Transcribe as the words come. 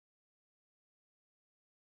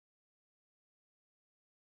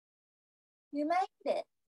You made it.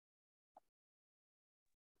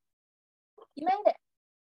 You made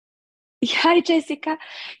it. Hi, Jessica.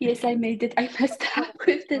 Yes, I made it. I messed up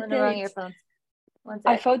with the the wrong dates. earphones. One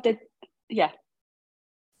I sec. thought that, yeah.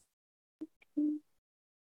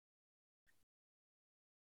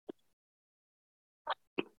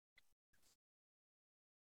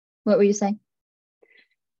 What were you saying?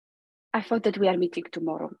 I thought that we are meeting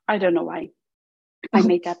tomorrow. I don't know why. I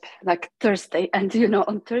made up like Thursday, and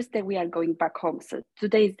on Thursday we are going back home. So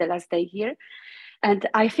today is the last day here, and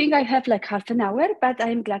I think I have like half an hour, but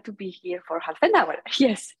I'm glad to be here for half an hour.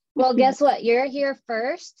 Yes. Well, guess what? You're here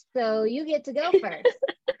first, so you get to go first.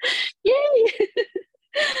 Yay!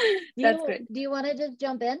 That's great. Do you want to just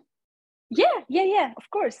jump in? Yeah. Of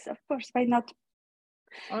course. Why not?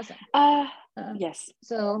 Awesome. Yes.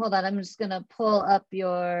 So hold on. I'm just gonna pull up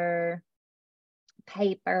your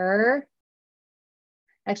paper.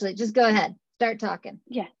 Actually, just go ahead. Start talking.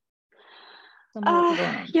 Yeah.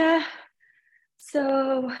 Yeah. Yeah.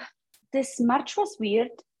 So this March was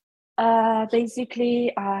weird.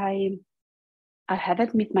 Basically, I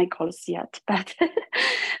haven't met my goals yet, but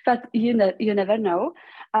you never know.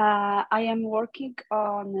 I am working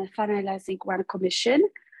on finalizing one commission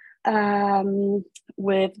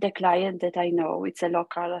with the client that I know. It's a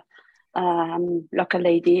local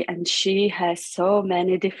lady, and she has so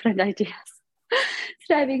many different ideas. It's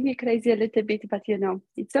driving me crazy a little bit, but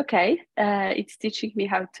it's okay. It's teaching me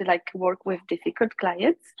how to like work with difficult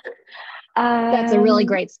clients. That's a really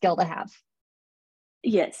great skill to have.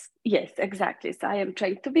 Yes, exactly. So I am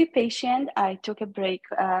trying to be patient. I took a break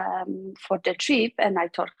for the trip, and I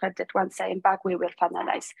told her that once I am back, we will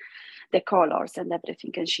finalize the colors and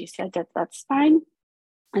everything. And she said that that's fine.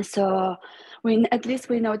 And so at least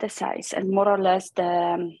we know the size and more or less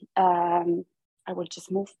the. I will just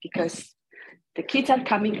move because the kids are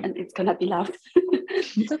coming and it's gonna be loud.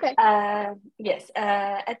 It's okay. Yes,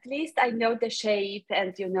 at least I know the shape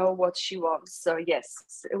and what she wants. So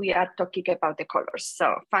yes, we are talking about the colors.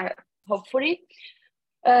 So hopefully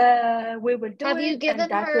we will do have it. You given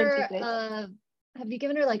and that her, will be great. Have you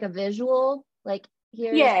given her like a visual? Like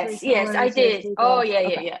here? Yes, I did. Oh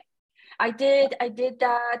yeah. I did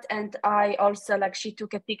that, and I also she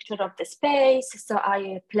took a picture of the space. So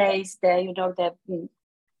I placed the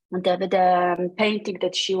painting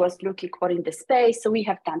that she was looking for in the space. So we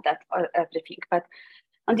have done that everything. But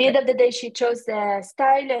on the end of the day, she chose the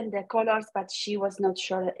style and the colors, but she was not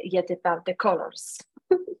sure yet about the colors.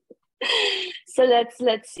 So let's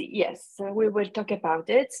see. Yes, so we will talk about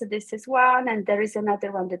it. So this is one, and there is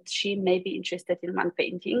another one that she may be interested in one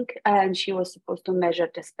painting, and she was supposed to measure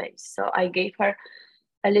the space. So I gave her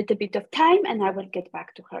a little bit of time, and I will get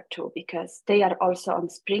back to her too, because they are also on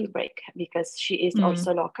spring break, because she is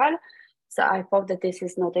also local. So I thought that this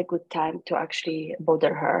is not a good time to actually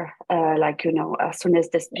bother her, as soon as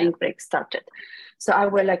the spring break started. So I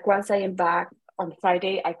will once I am back on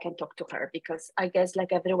Friday, I can talk to her, because I guess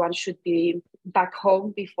everyone should be back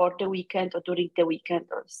home before the weekend or during the weekend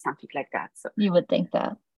or something like that. So you would think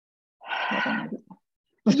that.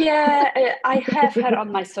 Yeah, I have her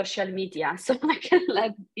on my social media, so I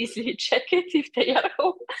can easily check it if they are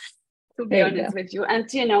home, to be honest with you. And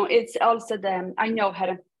it's also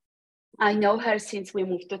I know her since we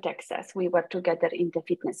moved to Texas. We were together in the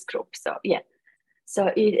fitness group. So yeah,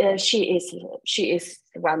 so she is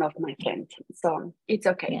one of my friends. So it's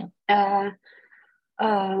okay. Yeah.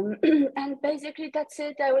 And basically that's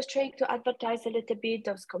it. I was trying to advertise a little bit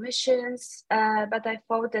those commissions, but I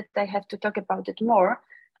thought that I have to talk about it more.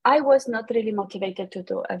 I was not really motivated to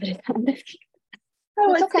do everything. I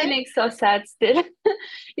was feeling so sad still.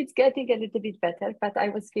 It's getting a little bit better, but I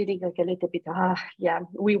was feeling a little bit,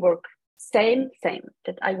 we work same,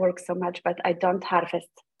 that I work so much, but I don't harvest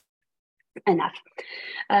enough.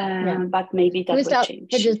 But maybe that will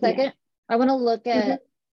change. For just a second? I want to look at,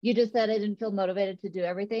 you just said I didn't feel motivated to do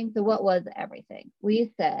everything. So what was everything?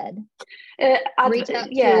 We said reach out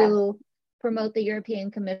to promote the European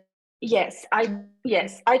Commission. Yes, I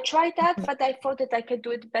tried that, but I thought that I could do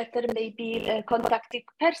it better, maybe contacting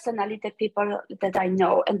personally the people that I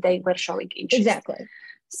know, and they were showing interest. Exactly.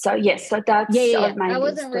 So yes, so that's all my. I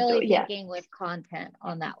wasn't really thinking with content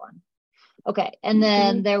on that one. Okay, and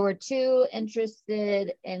then there were 2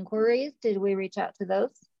 interested inquiries. Did we reach out to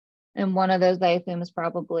those? And one of those, I assume, is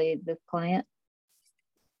probably this client.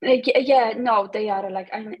 No, they are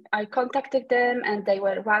I contacted them, and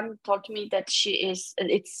one told me that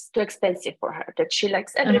it's too expensive for her, that she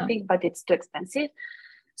likes everything, but it's too expensive.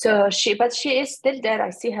 So she is still there. I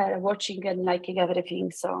see her watching and liking everything.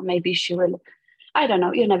 So maybe she will, I don't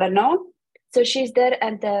know, you never know. So she's there,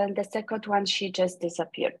 and then the second one, she just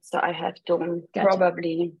disappeared. So I have to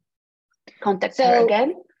probably contact her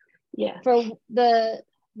again. Yeah. For the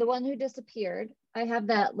one who disappeared, I have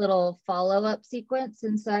that little follow-up sequence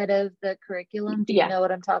inside of the curriculum. Do you know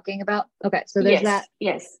what I'm talking about? Okay, so there's that.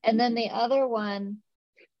 Yes. And then the other one,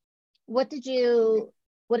 what did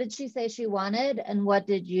she say she wanted, and what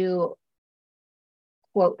did you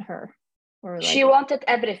quote her? Or like, she wanted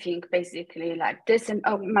everything, basically, like this, and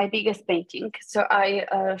my biggest painting. So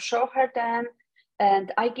I show her them,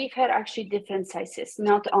 and I give her actually different sizes,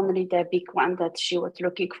 not only the big one that she was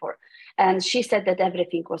looking for. And she said that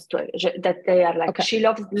everything was that they are like, she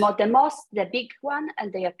loves the most the big one,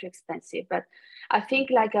 and they are too expensive. But I think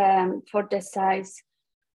like for the size,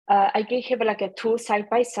 I gave her like a 2 side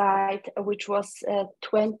by side, which was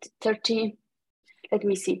 30. Let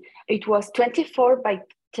me see. It was 24 by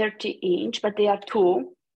 30 inch, but they are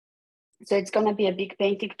 2. So it's going to be a big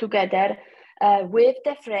painting together with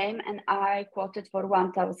the frame. And I quoted for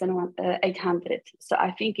 1,800. So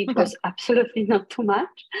I think it was absolutely not too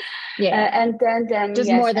much. Yeah. And then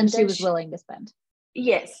just more than she was willing to spend.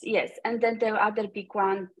 Yes. And then the other big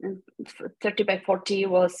one, 30 by 40,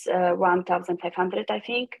 was 1,500, I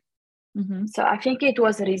think. Mm-hmm. So I think it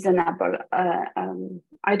was reasonable.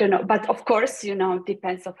 I don't know, but of course,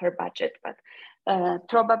 depends on her budget. But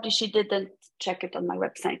probably she didn't check it on my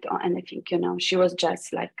website or anything. She was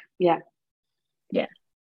just like, yeah.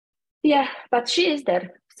 But she is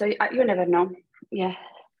there, so you never know. Yeah.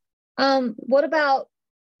 What about?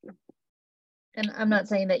 And I'm not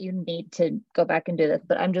saying that you need to go back and do this,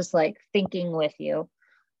 but I'm just like thinking with you.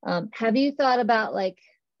 Have you thought about like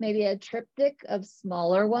maybe a triptych of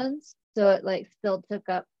smaller ones? So it like still took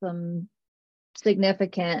up some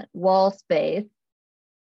significant wall space,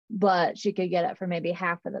 but she could get it for maybe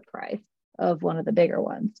half of the price of one of the bigger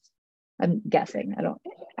ones. I'm guessing. I don't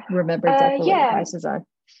remember exactly what the prices are.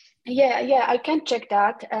 Yeah, I can check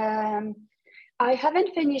that. I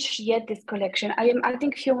haven't finished yet this collection. I am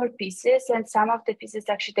adding few more pieces, and some of the pieces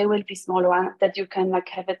actually they will be small ones that you can like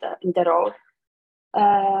have it in the row.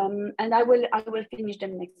 And I will finish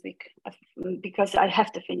them next week because I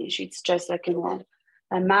have to finish. It's just like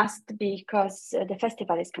a must, because the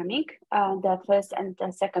festival is coming, the 1st and the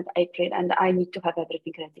 2nd April, and I need to have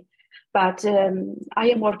everything ready. But I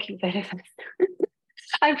am working very fast.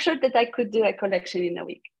 I'm sure that I could do a collection in a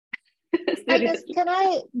week. I guess, can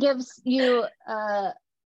I give you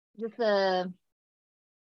just a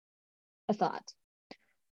thought?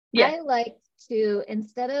 Yeah. I like to,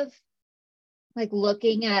 instead of like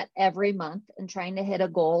looking at every month and trying to hit a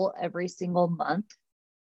goal every single month,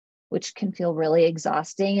 which can feel really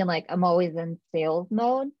exhausting, and like I'm always in sales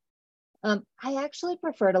mode, I actually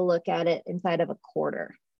prefer to look at it inside of a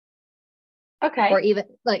quarter. Okay. Or even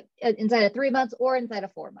like inside of 3 months or inside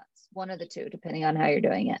of 4 months, one of the two, depending on how you're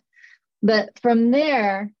doing it. But from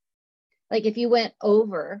there, like if you went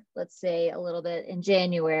over, let's say a little bit in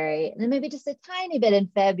January, and then maybe just a tiny bit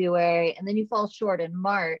in February, and then you fall short in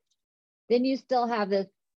March, then you still have this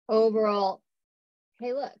overall,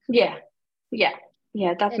 hey, look. Yeah,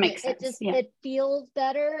 that makes sense. It feels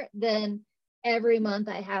better than every month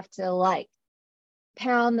I have to like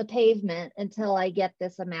pound the pavement until I get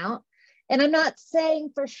this amount. And I'm not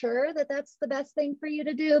saying for sure that that's the best thing for you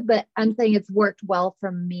to do, but I'm saying it's worked well for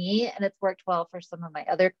me, and it's worked well for some of my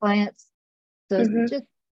other clients. So it's just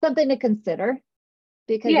something to consider,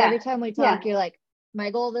 because every time we talk, you're like, my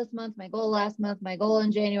goal this month, my goal last month, my goal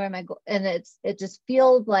in January, my goal, and it just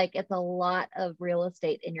feels like it's a lot of real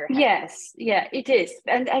estate in your head. Yes, it is.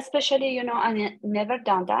 And especially, I never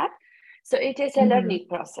done that. So it is a learning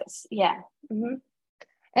process. Yeah. Mm-hmm.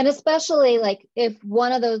 And especially like if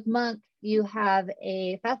one of those months you have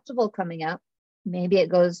a festival coming up, maybe it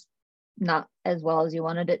goes not as well as you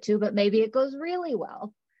wanted it to, but maybe it goes really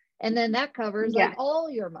well. And then that covers like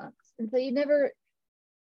all your months. And so you never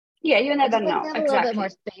know. Exactly. A little bit more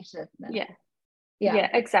spaciousness. Yeah,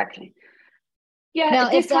 exactly. Yeah, now,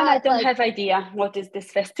 this one I don't have idea what is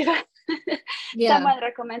this festival. Someone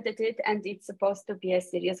recommended it, and it's supposed to be a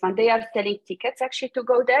serious one. They are selling tickets actually to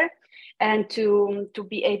go there and to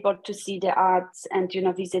be able to see the arts and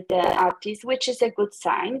visit the artists, which is a good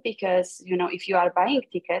sign, because if you are buying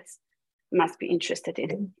tickets, you must be interested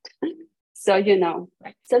in it. So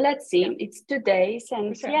so let's see. It's 2 days,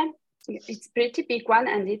 and it's pretty big one,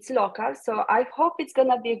 and it's local. So I hope it's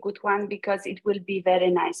gonna be a good one, because it will be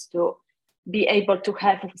very nice to be able to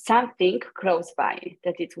have something close by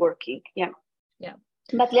that it's working. Yeah.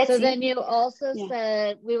 But let's see. Then you also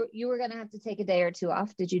said you were gonna have to take a day or 2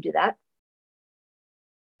 off. Did you do that?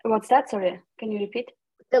 What's that? Sorry, can you repeat?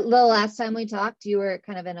 The last time we talked, you were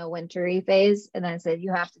kind of in a wintry phase, and I said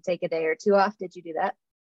you have to take a day or 2 off. Did you do that?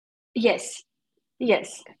 Yes.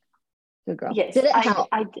 Good girl. Yes. Did it help?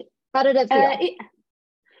 I did. How did it feel?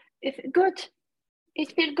 It good.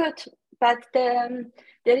 It feels good. But the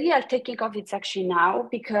real taking off is actually now,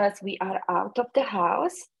 because we are out of the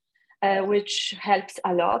house, which helps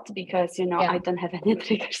a lot, because, you know, I don't have any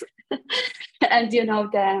triggers. And, you know,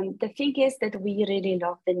 the thing is that we really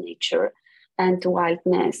love the nature and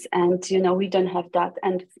wildness, and, you know, we don't have that.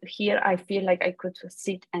 And here I feel like I could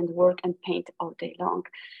sit and work and paint all day long,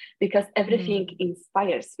 because everything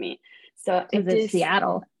inspires me. So it is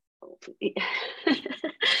Seattle.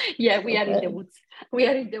 Yeah, we are in the woods. We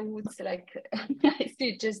are in the woods, like I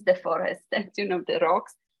see just the forest and, you know, the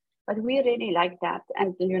rocks. But we really like that.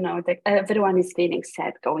 And, you know, everyone is feeling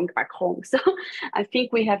sad going back home. So I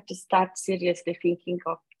think we have to start seriously thinking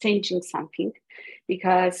of changing something,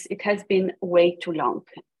 because it has been way too long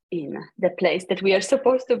in the place that we are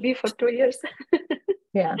supposed to be for 2 years.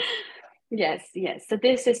 Yeah. Yes. So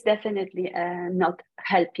this is definitely not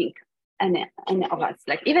helping any of us.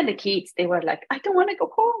 Like, even the kids, they were like, I don't want to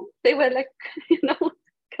go home. They were like, you know,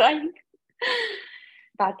 crying.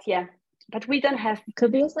 But yeah. But we don't have.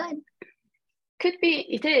 Could be a sign. Could be.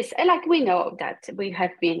 It is. Like, we know that we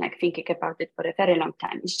have been like thinking about it for a very long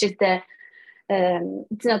time. It's just that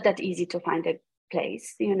it's not that easy to find a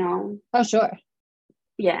place, you know. Oh, sure.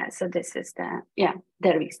 Yeah. So this is the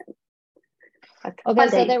reason. Okay,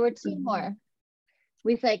 so there were 2 more.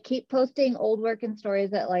 We said keep posting old work and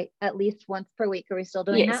stories at least once per week. Are we still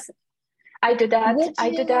doing that? Yes, I do that. Do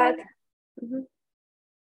that. Mm-hmm.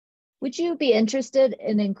 Would you be interested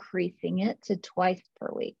in increasing it to twice per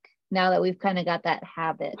week now that we've kind of got that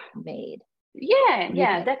habit made?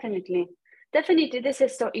 Yeah, definitely. This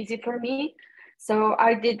is so easy for me. So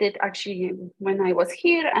I did it actually when I was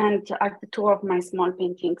here, and 2 of my small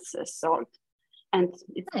paintings sold. And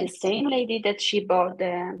it's nice. The same lady that she bought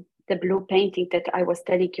the blue painting that I was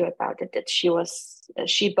telling you about it, that she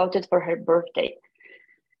bought it for her birthday.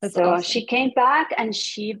 That's so awesome. She came back and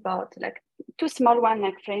she bought like 2 small one,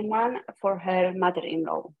 like frame one, for her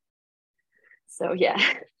mother-in-law. So yeah,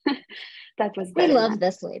 that was very nice.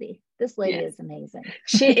 This lady. This lady is amazing.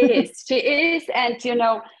 She is. And, you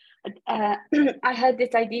know, I had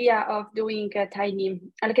this idea of doing a tiny,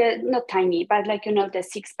 like not tiny, but like, you know, the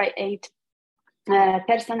 6x8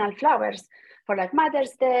 personal flowers for like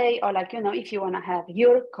Mother's Day, or like, you know, if you want to have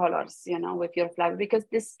your colors, you know, with your flower, because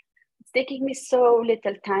it's taking me so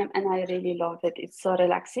little time and I really love it. It's so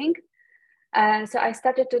relaxing. So I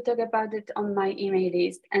started to talk about it on my email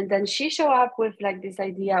list, and then she showed up with like this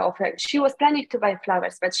idea of she was planning to buy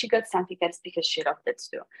flowers, but she got something else because she loved it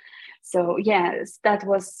too. So yes, that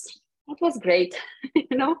was great.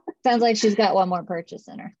 You know, sounds like she's got one more purchase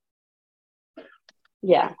in her.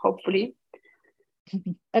 Yeah, hopefully.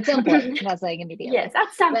 At some point, not saying immediately. Yes,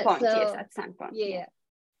 at some point. Yes, at some point. Yeah.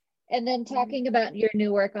 And then talking about your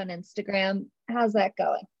new work on Instagram, how's that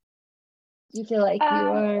going? Do you feel like you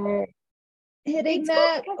are hitting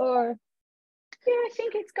that, or? Yeah, I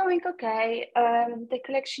think it's going okay. The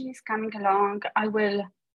collection is coming along. I will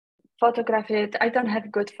photograph it. I don't have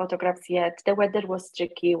good photographs yet. The weather was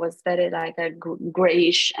tricky. It was very like a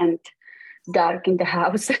grayish and dark in the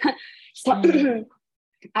house. So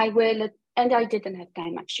I will. And I didn't have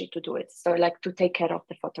time actually to do it. So like to take care of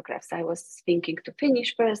the photographs, I was thinking to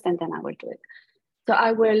finish first and then I will do it. So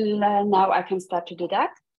I will, now I can start to do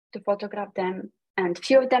that, to photograph them. And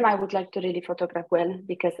few of them I would like to really photograph well,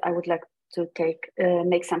 because I would like to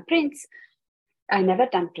make some prints. I never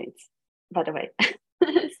done prints, by the way.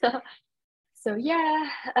 So yeah,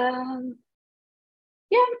 I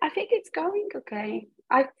think it's going okay.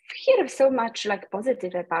 I hear so much like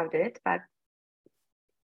positive about it, but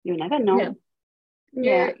you never know.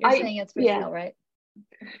 You're saying it's for sale, right?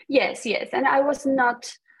 Yes. And I was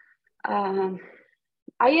not, I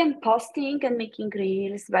am posting and making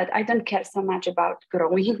reels, but I don't care so much about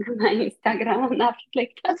growing my Instagram, nothing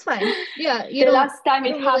like that. That's fine. Yeah. The last time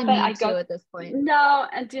it happened, really I got, at this point. No,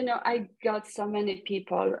 and you know, I got so many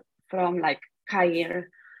people from like Cairo,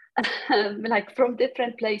 like from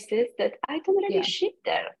different places that I don't really ship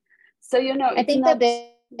there. So, you know, I think the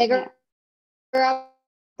bigger opportunity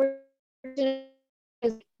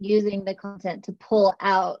is using the content to pull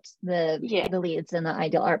out the leads and the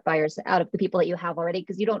ideal art buyers out of the people that you have already,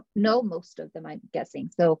 because you don't know most of them, I'm guessing.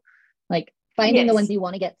 So like finding the ones you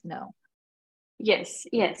want to get to know. Yes,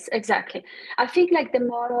 exactly. I think like the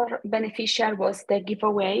more beneficial was the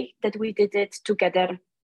giveaway that we did it together,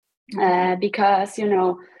 because, you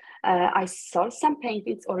know, I sold some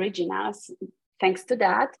paintings, originals, thanks to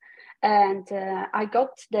that. And I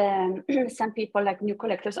got some people, like new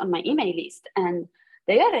collectors, on my email list, and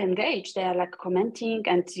they are engaged. They are like commenting,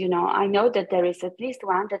 and, you know, I know that there is at least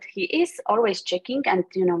one that he is always checking and,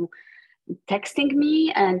 you know, texting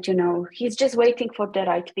me, and he's just waiting for the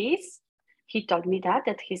right piece. He told me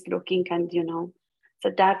that he's looking, and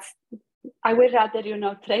so that's, I would rather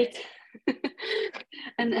trade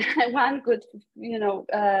and one good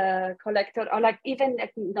collector, or like even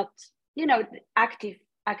like not active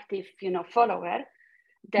follower,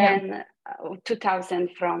 than 2,000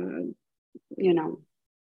 from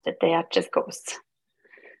that they are just ghosts.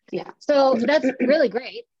 Yeah. So that's really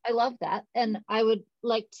great. I love that. And I would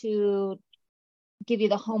like to give you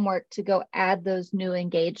the homework to go add those new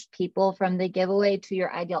engaged people from the giveaway to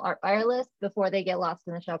your ideal art buyer list before they get lost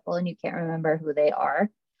in the shuffle and you can't remember who they are.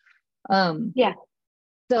 Yeah.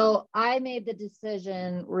 So I made the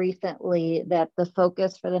decision recently that the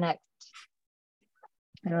focus for the next,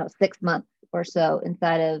 6 months or so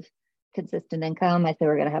inside of consistent income, I said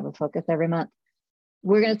we're going to have a focus every month.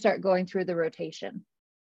 We're going to start going through the rotation.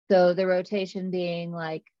 So the rotation being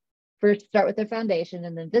like, first start with their foundation,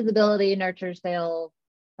 and then visibility, nurture, sales,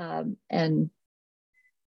 and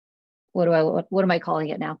what am I calling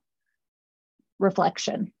it now?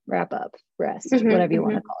 Reflection, wrap up, rest, whatever you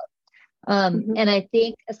want to call it. And I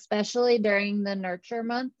think especially during the nurture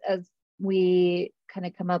month, as we kind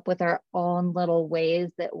of come up with our own little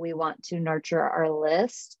ways that we want to nurture our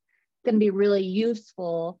list, it's going to be really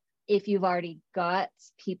useful if you've already got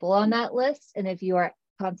people on that list and if you are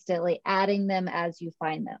constantly adding them as you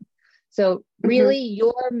find them. So really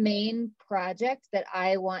your main project that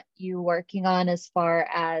I want you working on as far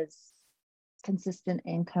as consistent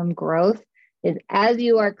income growth is, as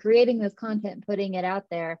you are creating this content, putting it out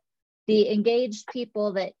there, the engaged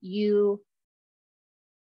people that you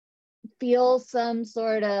feel some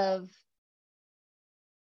sort of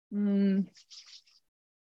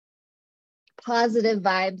positive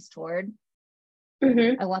vibes toward,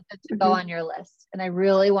 I want them to go on your list. And I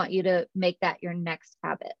really want you to make that your next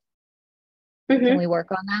habit. Can we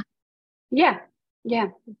work on that? Yeah,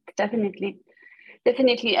 definitely.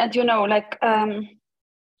 And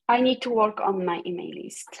I need to work on my email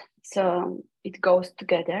list, so it goes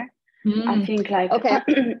together. I think okay.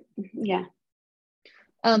 Yeah.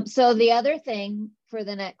 So the other thing for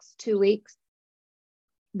the next 2 weeks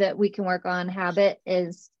that we can work on habit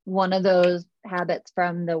is one of those habits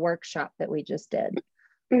from the workshop that we just did.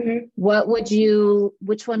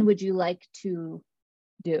 Which one would you like to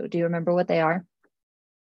do? Do you remember what they are?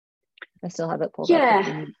 I still have it pulled up.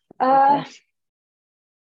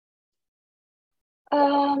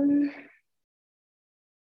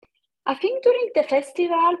 I think during the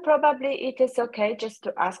festival, probably it is okay just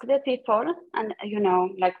to ask the people, and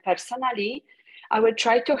personally, I will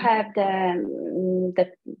try to have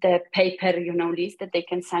the paper list that they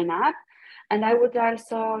can sign up, and I would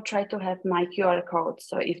also try to have my QR code,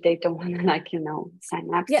 so if they don't want to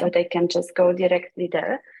sign up, so they can just go directly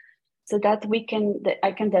there. So that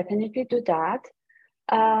I can definitely do that.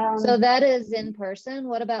 So that is in person.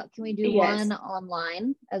 What about, can we do one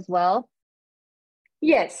online as well?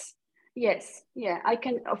 Yes. Yeah, I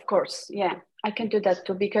can, of course. Yeah, I can do that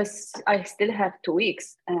too, because I still have 2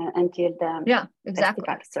 weeks until the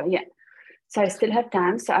festival. So yeah, so I still have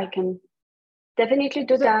time, so I can definitely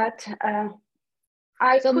do that.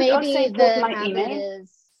 I so could maybe also include the my habit email.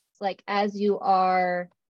 is like, as you are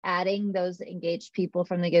adding those engaged people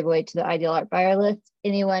from the giveaway to the ideal art buyer list,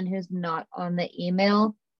 anyone who's not on the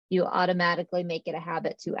email, you automatically make it a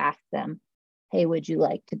habit to ask them, hey, would you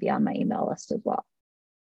like to be on my email list as well?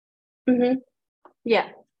 Yeah.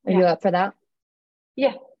 Are you up for that?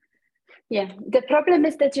 Yeah. The problem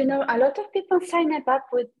is that a lot of people sign up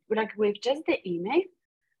with just the email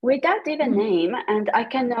without even name, and I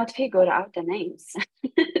cannot figure out the names.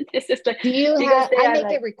 This is like, do you have, I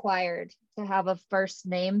make it required to have a first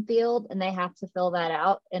name field, and they have to fill that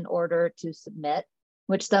out in order to submit,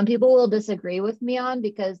 which some people will disagree with me on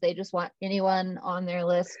because they just want anyone on their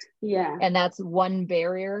list. Yeah. And that's one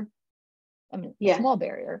barrier. I mean, a small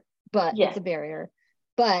barrier, but it's a barrier.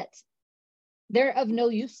 But they're of no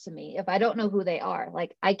use to me if I don't know who they are.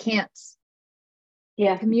 Like, I can't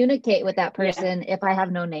communicate with that person if I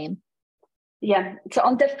have no name. Yeah. So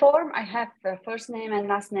on the form, I have the first name and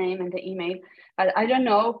last name and the email. But I don't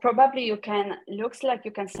know, probably looks like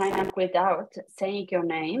you can sign up without saying your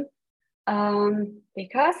name.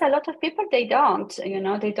 Because a lot of people, they don't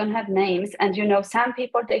have names. And, some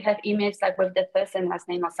people, they have emails like with the first and last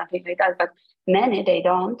name or something like that, but many, they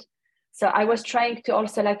don't. So I was trying to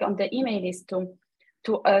also on the email list to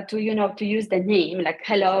use the name, like,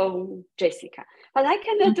 hello, Jessica. But I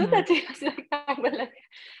cannot do that because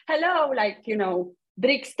hello,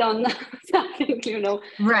 Brixton, something,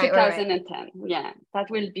 2010. Right. Yeah, that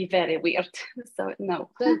will be very weird. So no.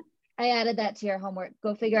 So I added that to your homework.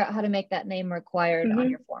 Go figure out how to make that name required on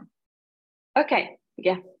your form. Okay.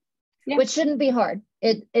 Yeah. Which shouldn't be hard.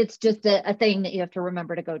 It's just a thing that you have to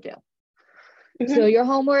remember to go do. Mm-hmm. So your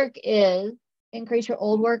homework is increase your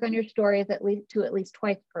old work on your stories at least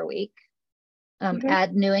twice per week.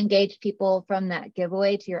 Add new engaged people from that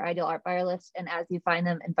giveaway to your ideal art buyer list. And as you find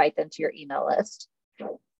them, invite them to your email list.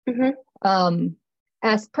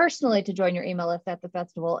 Ask personally to join your email list at the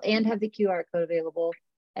festival and have the QR code available,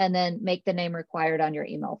 and then make the name required on your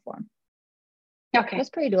email form. Okay. That's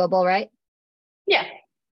pretty doable, right? Yeah.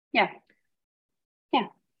 Yeah. Yeah.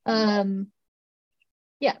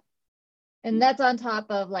 Yeah. And that's on top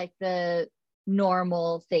of like the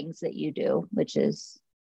normal things that you do, which is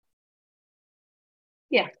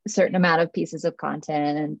a certain amount of pieces of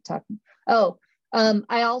content and talking.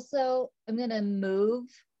 I also am going to move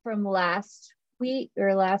from last week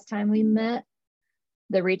or last time we met,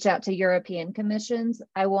 the reach out to European commissions.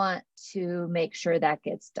 I want to make sure that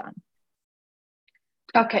gets done.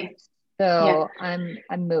 Okay. So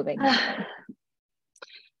I'm moving.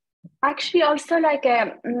 Actually, also like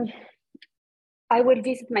I will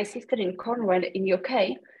visit my sister in Cornwall in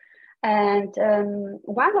UK, and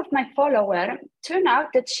one of my followers turned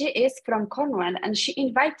out that she is from Cornwall, and she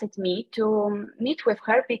invited me to meet with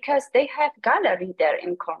her because they have gallery there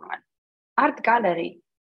in Cornwall, art gallery.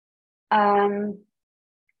 I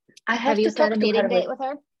have you to set talk a to meeting her. date with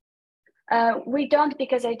her? We don't,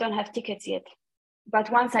 because I don't have tickets yet.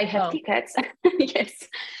 But once I have tickets, yes.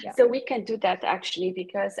 Yeah. So we can do that actually,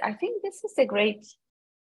 because I think this is a great.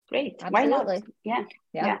 Absolutely. Why not?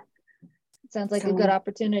 Yeah. Sounds like a good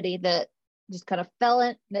opportunity that just kind of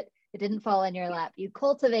that it didn't fall in your lap. You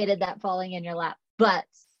cultivated that falling in your lap, but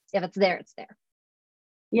if it's there, it's there.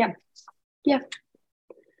 Yeah.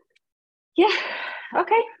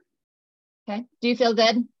 Okay. Do you feel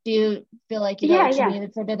good? Do you feel like you got what you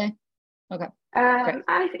needed for today? Okay.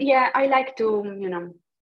 I like to,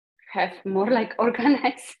 have more like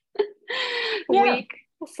organized week.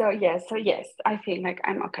 So yes, I feel like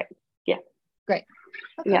I'm okay. Yeah. Great.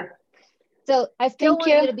 Okay. Yeah. So I still want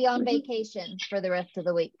you to be on vacation for the rest of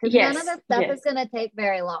the week, because none of this stuff is going to take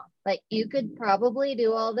very long. Like you could probably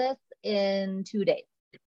do all this in 2 days,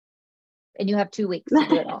 and you have 2 weeks to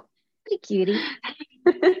do it all. Hey, cutie.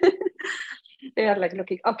 They are like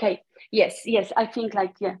looking. Okay. Yes. I think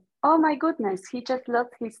like, oh my goodness, he just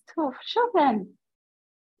lost his tooth. Show them.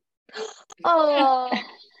 Oh.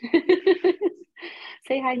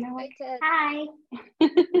 Say hi, Noah. Hi.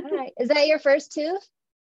 Hi. Is that your first tooth?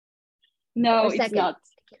 No, it's not.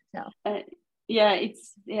 No.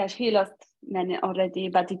 He lost many already,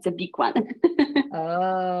 but it's a big one.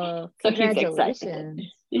 Oh, so congratulations.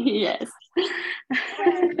 Yes.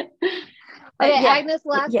 Okay, Agnes,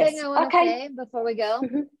 last thing I want to say before we go,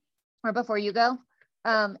 or before you go,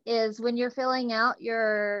 is when you're filling out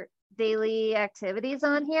your daily activities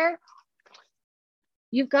on here,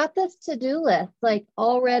 you've got this to-do list like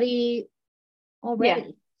already.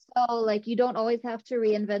 So like you don't always have to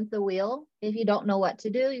reinvent the wheel. If you don't know what to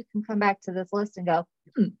do, you can come back to this list and go,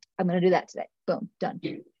 I'm going to do that today. Boom, done.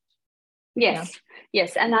 Yes.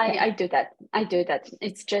 And I do that.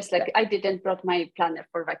 It's just like I didn't brought my planner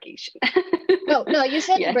for vacation. No, you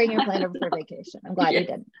shouldn't bring your planner for vacation. I'm glad you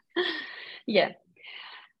didn't. Yeah.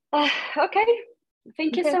 Okay.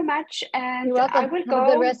 Thank you so much. And you're welcome. I will have go. A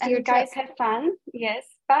good rest and of your guys trip. have fun. Yes.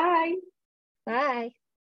 Bye. Bye.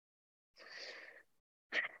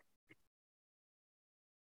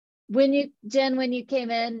 When you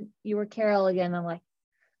came in, you were Carol again. I'm like,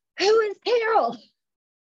 who is Carol?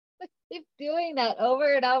 I keep doing that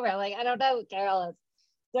over and over. I'm like, I don't know who Carol is.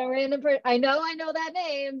 Some random person. I know that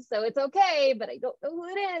name, so it's okay, but I don't know who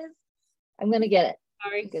it is. I'm gonna get it.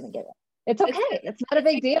 Sorry. I'm gonna get it. It's okay. It's not a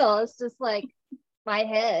big deal. It's just like my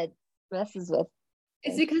head messes with.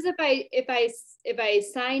 It's because if I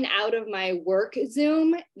sign out of my work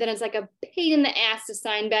Zoom, then it's like a pain in the ass to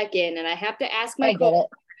sign back in, and I have to ask my coworker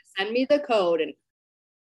to send me the code. And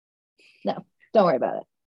no, don't worry about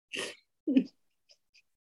it.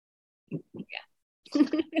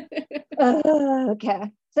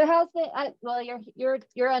 Okay. So how's the? Well, you're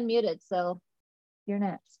unmuted, so you're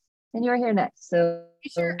next, and you're here next. So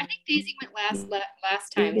sure. I think Daisy went last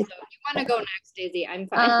time. So if you want to go next, Daisy, I'm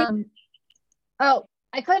fine. Oh,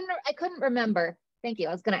 I couldn't remember. Thank you.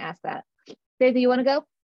 I was going to ask that. Daisy, you want to go?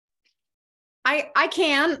 I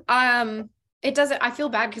can. It doesn't. I feel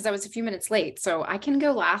bad because I was a few minutes late, so I can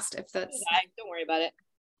go last if that's. Don't worry about it.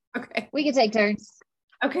 Okay. We can take turns.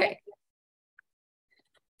 Okay.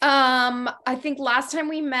 I think last time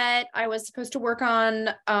we met, I was supposed to work on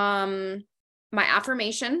my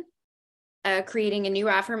affirmation, creating a new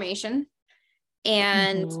affirmation.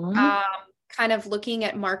 And kind of looking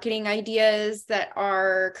at marketing ideas that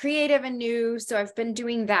are creative and new. So I've been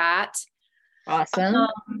doing that. Awesome.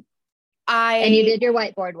 And you did your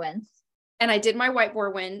whiteboard wins. And I did my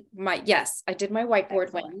whiteboard win. I did my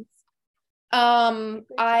whiteboard wins.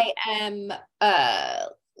 I am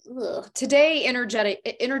today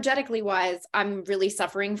energetically wise, I'm really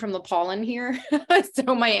suffering from the pollen here.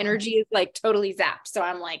 So my energy is like totally zapped. So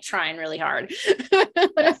I'm like trying really hard. But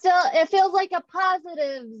it feels like a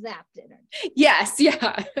positive zapped energy. Yes,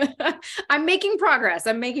 yeah. I'm making progress.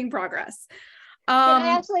 Can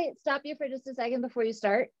I actually stop you for just a second before you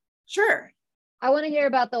start? Sure. I want to hear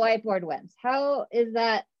about the whiteboard wins. How is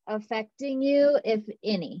that affecting you, if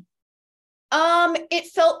any? It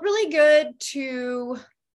felt really good to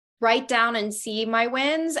write down and see my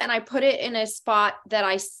wins, and I put it in a spot that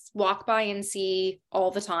I walk by and see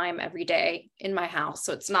all the time every day in my house.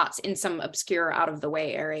 So it's not in some obscure out of the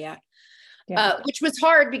way area. Yeah. Which was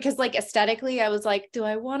hard because like aesthetically I was like, do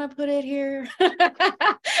I want to put it here?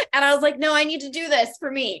 And I was like, no, I need to do this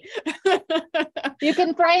for me. You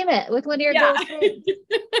can frame it with one of your gold frames.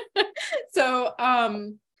 So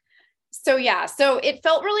it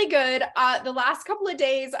felt really good. The last couple of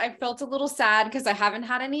days I felt a little sad because I haven't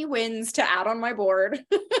had any wins to add on my board.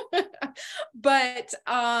 But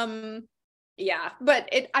I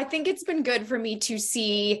think it's been good for me to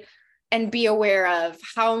see and be aware of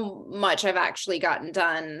how much I've actually gotten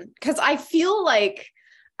done. Cause I feel like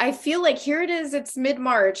here it is, it's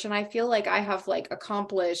mid-March, and I feel like I have like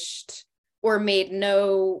accomplished or made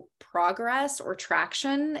no progress or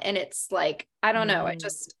traction. And it's like, I don't know.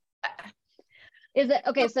 Is it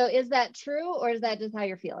okay? So is that true, or is that just how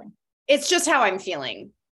you're feeling? It's just how I'm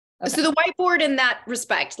feeling. Okay. So the whiteboard in that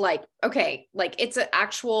respect, like, okay, like it's an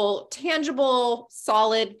actual tangible,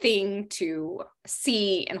 solid thing to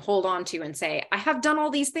see and hold on to and say, I have done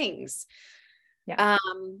all these things. Yeah.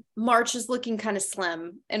 March is looking kind of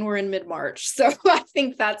slim and we're in mid-March. So I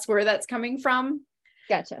think that's where that's coming from.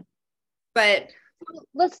 Gotcha. But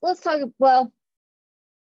let's talk, well,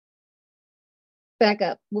 back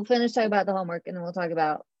up. We'll finish talking about the homework and then we'll talk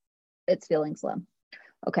about it's feeling slim.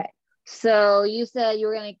 Okay. So you said you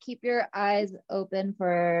were going to keep your eyes open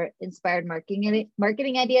for inspired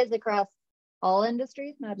marketing ideas across all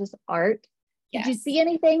industries, not just art. Yes. Did you see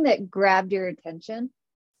anything that grabbed your attention?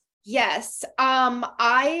 Yes.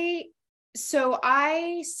 I saw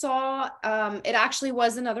it actually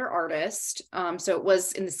was another artist. So it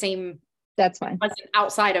was in the same, that's fine. It wasn't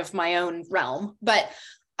outside of my own realm, but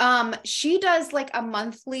she does like a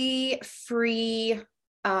monthly free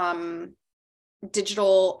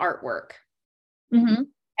digital artwork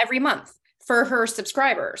every month for her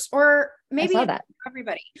subscribers, or maybe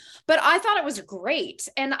everybody. But I thought it was great.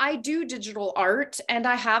 And I do digital art, and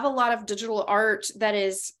I have a lot of digital art that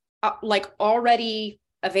is like already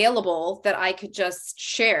available that I could just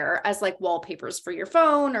share as like wallpapers for your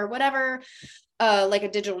phone or whatever, like a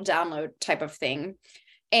digital download type of thing.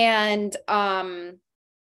 And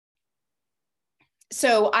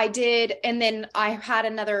so I did, and then I had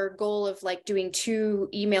another goal of like doing 2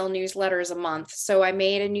 email newsletters a month. So I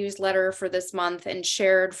made a newsletter for this month and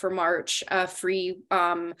shared for March a free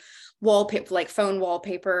wallpaper, like phone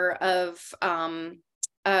wallpaper of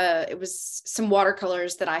it was some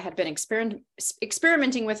watercolors that I had been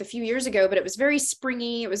experimenting with a few years ago, but it was very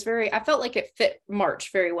springy. I felt like it fit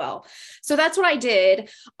March very well. So that's what I did.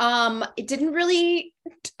 It didn't really,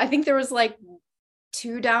 I think there was like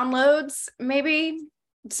 2 downloads maybe.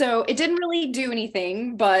 So it didn't really do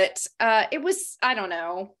anything, but it was, I don't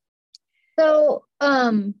know. So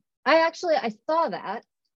I saw that.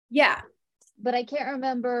 Yeah. But I can't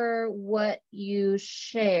remember what you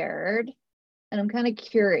shared. And I'm kind of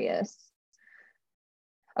curious.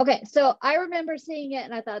 Okay, so I remember seeing it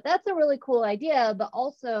and I thought that's a really cool idea, but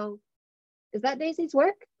also, is that Daisy's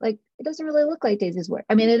work? Like, it doesn't really look like Daisy's work.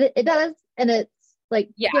 I mean, it does, and it's like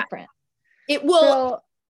different. It will. So,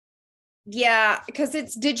 yeah, because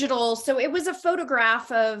it's digital. So it was a photograph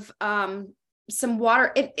of some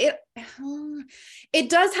water. It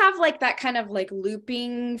does have like that kind of like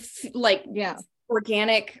looping, like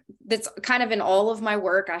organic, that's kind of in all of my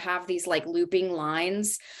work. I have these like looping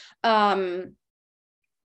lines. But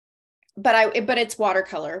it's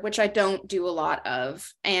watercolor, which I don't do a lot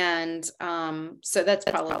of. And so that's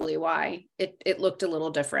probably why it looked a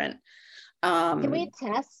little different. Can we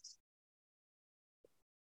test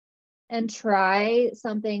and try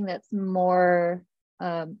something that's more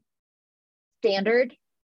standard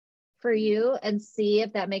for you and see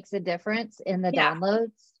if that makes a difference in the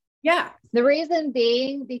downloads? Yeah. The reason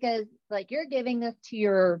being because like you're giving this to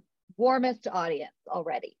your warmest audience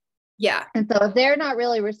already. Yeah. And so if they're not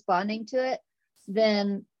really responding to it,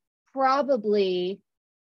 then probably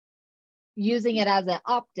using it as an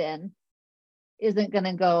opt-in isn't going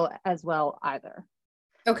to go as well either.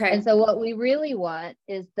 Okay. And so what we really want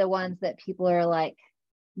is the ones that people are like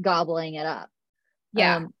gobbling it up.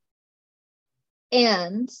 Yeah.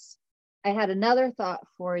 And I had another thought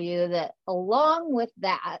for you that along with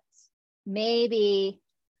that, maybe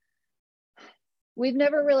we've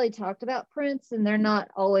never really talked about prints, and they're not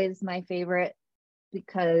always my favorite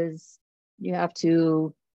because you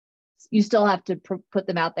still have to put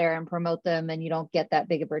them out there and promote them, and you don't get that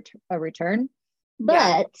big of a return.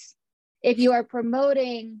 But if you are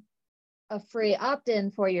promoting a free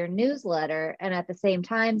opt-in for your newsletter and at the same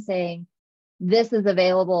time saying this is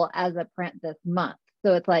available as a print this month,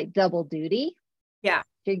 so it's like double duty. Yeah.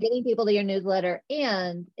 You're getting people to your newsletter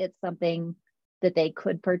and it's something that they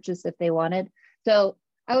could purchase if they wanted. So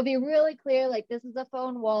I would be really clear, like this is a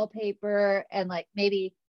phone wallpaper, and like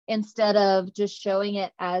maybe instead of just showing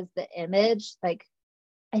it as the image, like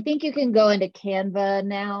I think you can go into Canva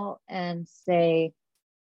now and say,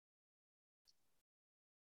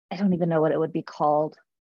 I don't even know what it would be called,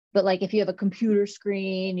 but like if you have a computer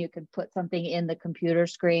screen, you could put something in the computer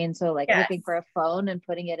screen. So like looking for a phone and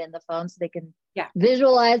putting it in the phone so they can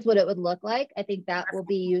visualize what it would look like. I think that will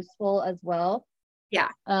be useful as well. Yeah.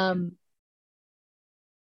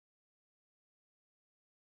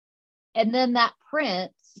 And then that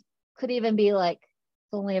print could even be like,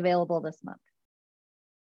 it's only available this month.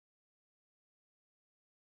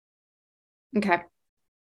 Okay.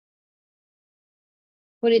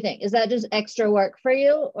 What do you think? Is that just extra work for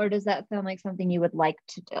you, or does that sound like something you would like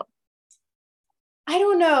to do? I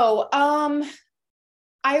don't know.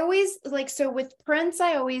 I always like, so with prints,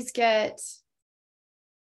 I always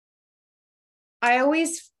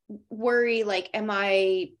worry, like, am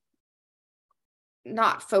I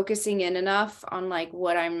not focusing in enough on like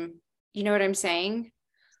what you know what I'm saying?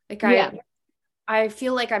 Like I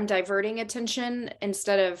feel like I'm diverting attention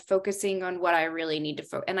instead of focusing on what I really need to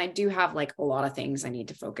focus. And I do have like a lot of things I need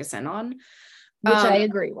to focus in on. Which I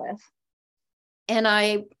agree with. And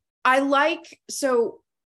I like, so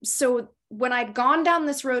when I'd gone down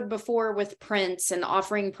this road before with prints and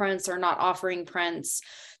offering prints or not offering prints,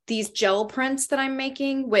 these gel prints that I'm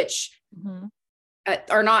making, which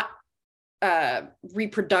are not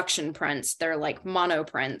reproduction prints, they're like mono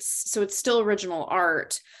prints. So it's still original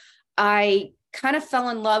art. I kind of fell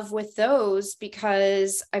in love with those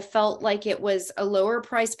because I felt like it was a lower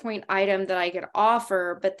price point item that I could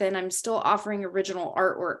offer, but then I'm still offering original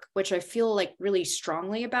artwork, which I feel like really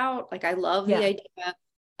strongly about. Like I love the idea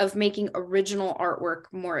of making original artwork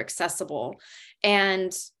more accessible.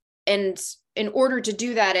 And in order to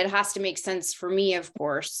do that, it has to make sense for me, of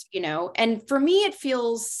course, you know, and for me, it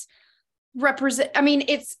feels I mean,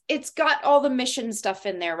 it's got all the mission stuff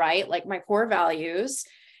in there, right? Like my core values.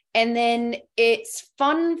 And then it's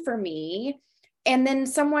fun for me. And then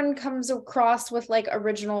someone comes across with like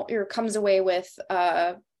original, or comes away with,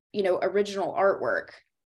 you know, original artwork.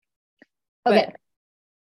 Okay.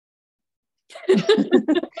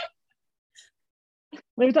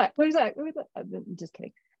 What are you talking? I'm just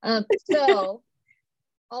kidding. So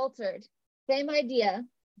altered, same idea,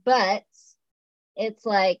 but it's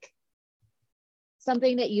like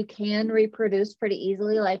something that you can reproduce pretty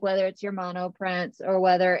easily, like whether it's your mono prints or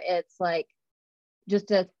whether it's like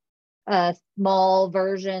just a small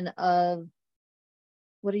version of,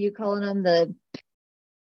 what are you calling them? The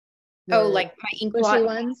like my ink blot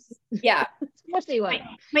ones. Yeah. Smushy ones.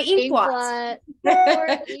 My ink blot.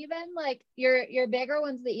 Or even like your bigger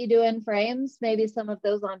ones that you do in frames, maybe some of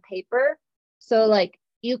those on paper. So like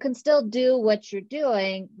you can still do what you're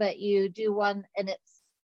doing, but you do one and it's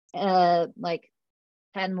like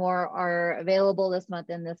 10 more are available this month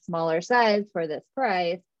in this smaller size for this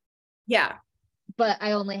price. Yeah. But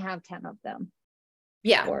I only have 10 of them.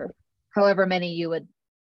 Yeah. Or however many you would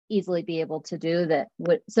easily be able to do that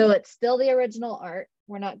would. So it's still the original art.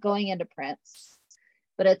 We're not going into prints,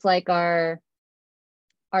 but it's like our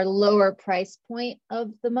lower price point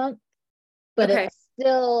of the month, but it's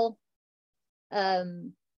still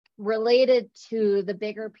related to the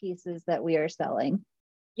bigger pieces that we are selling.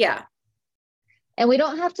 Yeah. And we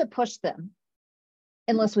don't have to push them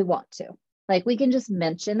unless we want to. Like we can just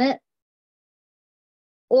mention it.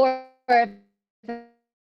 Or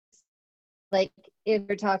like if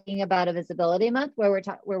we're talking about a visibility month where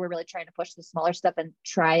we're really trying to push the smaller stuff and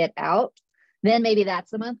try it out, then maybe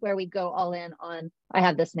that's the month where we go all in on, I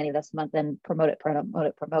have this many this month and promote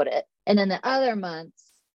it. And then the other months,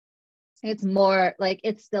 it's more like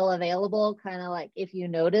it's still available, kind of like if you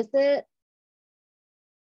notice it,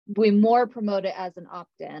 we more promote it as an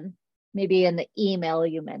opt-in, maybe in the email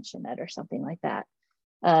you mention it or something like that.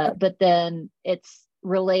 But then it's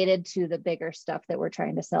related to the bigger stuff that we're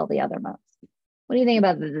trying to sell the other months. What do you think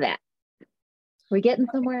about that? We getting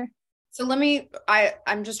somewhere? So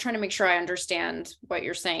I'm just trying to make sure I understand what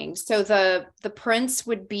you're saying. So the prints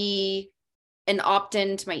would be an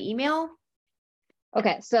opt-in to my email.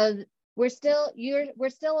 Okay, so we're still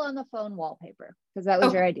on the phone wallpaper, because that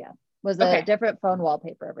was your idea, was a different phone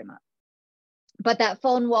wallpaper every month. But that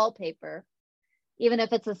phone wallpaper, even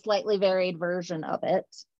if it's a slightly varied version of it,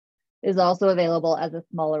 is also available as a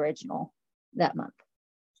small original that month.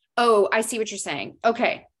 Oh, I see what you're saying.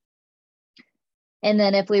 Okay. And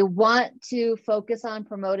then if we want to focus on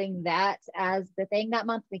promoting that as the thing that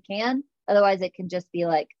month, we can. Otherwise, it can just be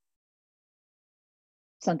like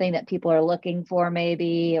something that people are looking for,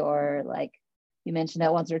 maybe, or like you mentioned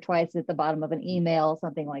it once or twice at the bottom of an email,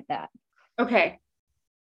 something like that. Okay.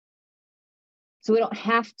 So we don't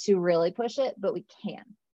have to really push it, but we can.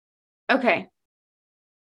 Okay.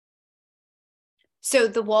 So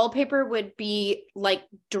the wallpaper would be like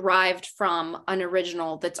derived from an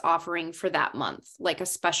original that's offering for that month, like a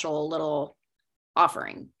special little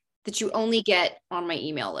offering that you only get on my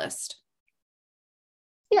email list.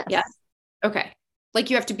 Yes. Yeah. Okay.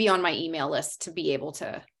 Like you have to be on my email list to be able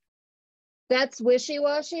to. That's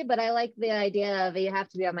wishy-washy, but I like the idea of you have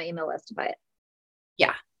to be on my email list to buy it.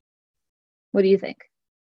 Yeah. What do you think?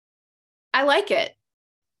 I like it.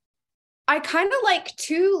 I kind of like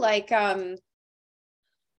too, like,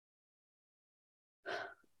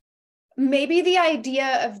 maybe the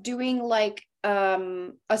idea of doing like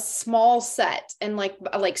a small set and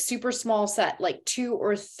like super small set, like 2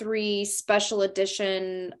 or 3 special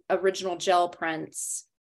edition original gel prints,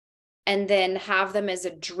 and then have them as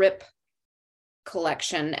a drip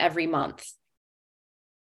collection every month.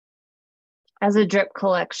 As a drip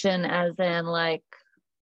collection, as in like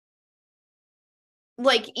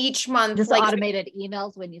each month, just like automated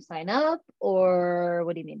emails when you sign up, or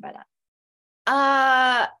what do you mean by that?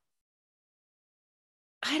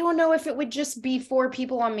 I don't know if it would just be for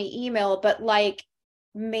people on my email, but like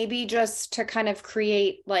maybe just to kind of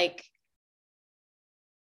create like,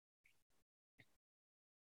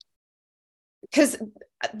 because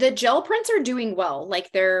the gel prints are doing well,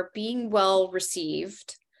 like they're being well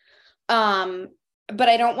received. But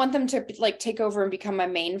I don't want them to like take over and become my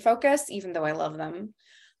main focus, even though I love them.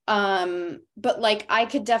 But like I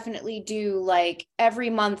could definitely do like every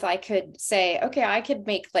month I could say, okay, I could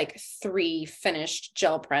make like 3 finished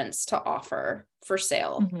gel prints to offer for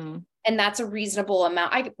sale. Mm-hmm. And that's a reasonable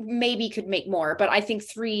amount. I maybe could make more, but I think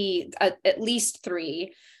 3, at least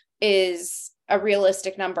 3 is a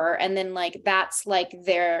realistic number. And then like that's like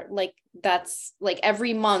that's like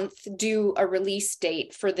every month do a release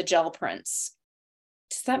date for the gel prints.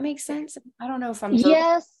 Does that make sense? I don't know if I'm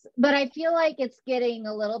yes, but I feel like it's getting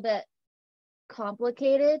a little bit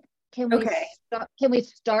complicated. Can we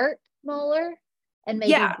start smaller and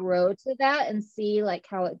maybe grow to that and see like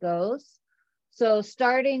how it goes? So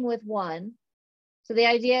starting with 1. So the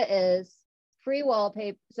idea is free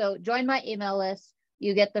wallpaper. So join my email list.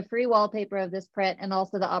 You get the free wallpaper of this print and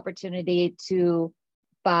also the opportunity to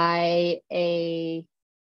buy a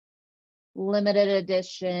limited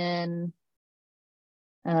edition.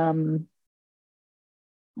 I don't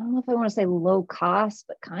know if I want to say low cost,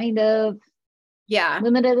 but kind of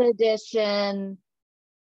limited edition,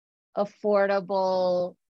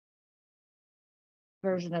 affordable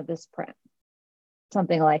version of this print,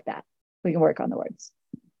 something like that. We can work on the words,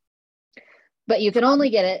 but you can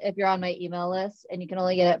only get it if you're on my email list, and you can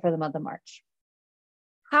only get it for the month of March.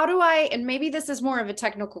 How do I, and maybe this is more of a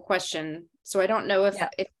technical question, so I don't know if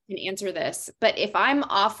you can answer this, but if I'm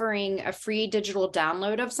offering a free digital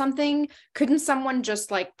download of something, couldn't someone just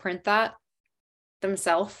like print that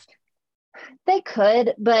themselves? They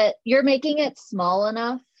could, but you're making it small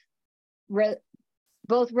enough,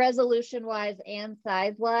 both resolution wise and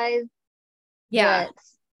size wise. Yeah.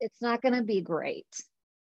 It's not going to be great.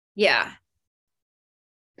 Yeah.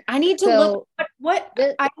 I need to look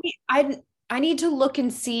I need to look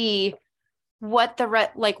and see what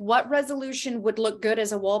what resolution would look good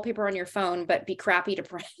as a wallpaper on your phone, but be crappy to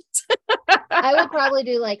print. I would probably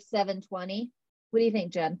do like 720. What do you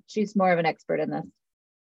think, Jen? She's more of an expert in this.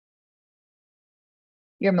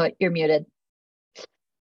 You're muted.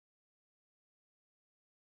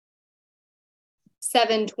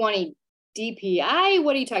 720 DPI?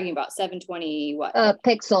 What are you talking about? 720 what?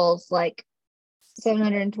 Pixels, like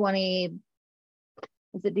 720.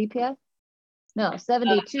 Is it DPI? No,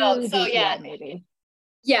 72 DPI maybe.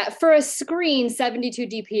 Yeah, for a screen, 72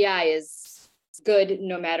 DPI is good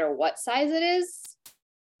no matter what size it is.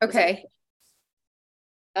 Okay.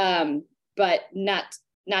 But not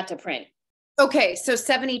to print. Okay, so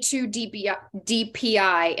 72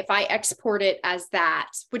 DPI, if I export it as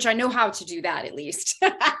that, which I know how to do that at least.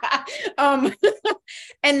 And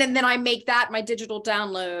then I make that my digital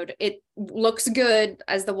download. It looks good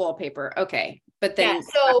as the wallpaper. Okay. But then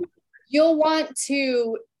so you'll want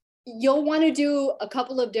to do a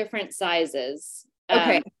couple of different sizes.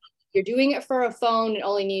 Okay. You're doing it for a phone, it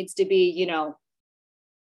only needs to be,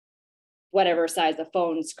 whatever size a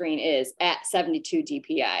phone screen is at 72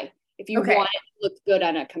 DPI. If you want it to look good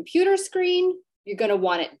on a computer screen, you're going to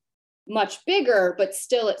want it much bigger, but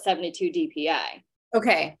still at 72 DPI.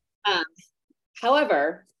 Okay.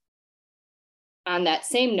 However, on that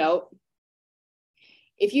same note,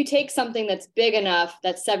 if you take something that's big enough,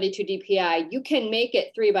 that's 72 DPI, you can make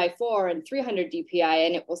it 3x4 and 300 DPI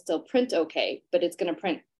and it will still print okay, but it's going to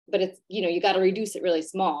print, but it's, you got to reduce it really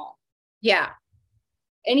small. Yeah.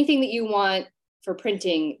 Anything that you want for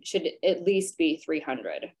printing should at least be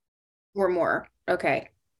 300. Or more. Okay.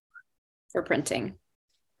 For printing.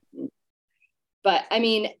 But I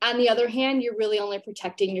mean, on the other hand, you're really only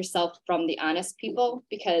protecting yourself from the honest people,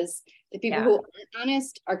 because the people who aren't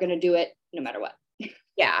honest are going to do it no matter what.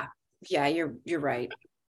 Yeah. Yeah, you're right.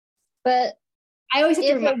 But I always have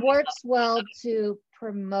to if it works well to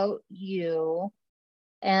promote you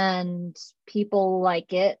and people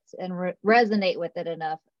like it and resonate with it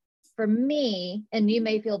enough, for me, and you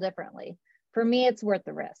may feel differently, for me, it's worth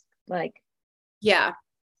the risk. Like, yeah.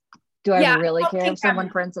 Do I really care if someone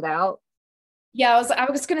prints it out? Yeah, I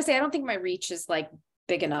was going to say, I don't think my reach is like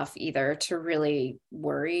big enough either to really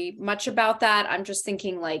worry much about that. I'm just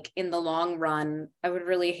thinking like in the long run, I would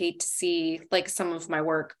really hate to see like some of my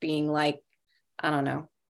work being like, I don't know.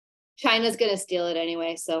 China's going to steal it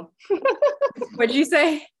anyway. So what did you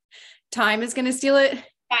say? Time is going to steal it?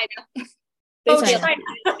 China.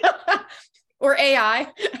 China. Or AI.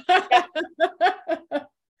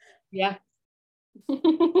 Yeah.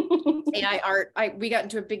 AI art. We got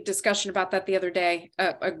into a big discussion about that the other day,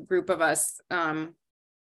 a group of us. The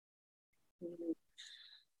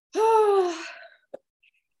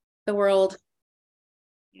world.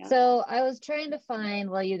 Yeah. So I was trying to find,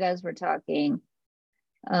 while you guys were talking,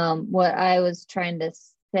 what I was trying to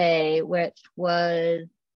say, which was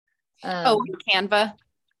Canva.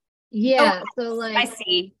 Yeah. So like, I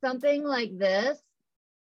see something like this.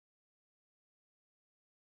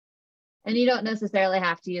 And you don't necessarily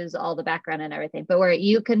have to use all the background and everything, but where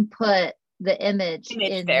you can put the image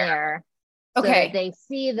in there so that they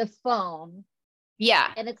see the phone.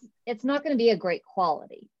 Yeah. And it's not going to be a great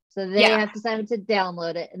quality. So they have to sign up to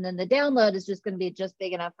download it. And then the download is just going to be just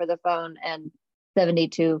big enough for the phone and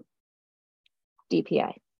 72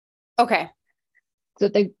 DPI. Okay. So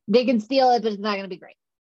they can steal it, but it's not going to be great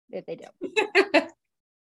if they do.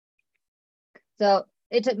 So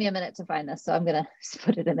it took me a minute to find this. So I'm going to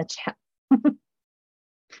put it in the chat.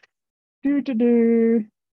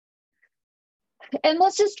 And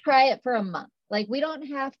let's just try it for a month. Like, we don't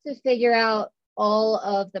have to figure out all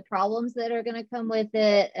of the problems that are going to come with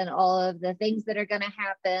it and all of the things that are going to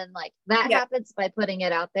happen. Like, that happens by putting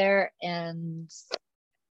it out there and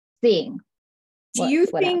seeing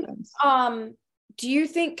what happens. Do you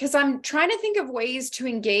think, because I'm trying to think of ways to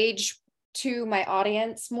engage to my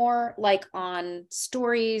audience more, like on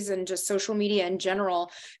stories and just social media in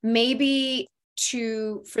general, maybe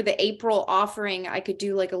for the April offering, I could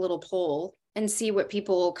do like a little poll and see what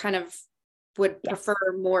people kind of would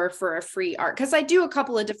prefer more for a free art. Cause I do a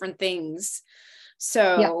couple of different things.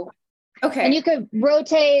 So, okay. And you could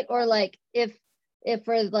rotate, or like, if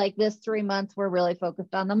for like this 3 months, we're really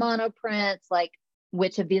focused on the monoprints, like,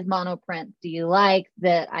 which of these monoprints do you like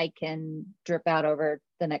that I can drip out over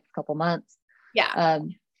the next couple months? Yeah.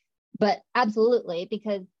 But absolutely,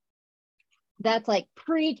 because that's like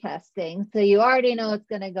pre-testing. So you already know it's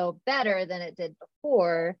going to go better than it did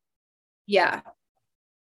before. Yeah.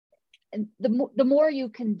 And the more you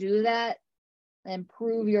can do that and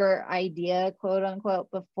prove your idea, quote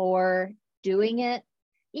unquote, before doing it,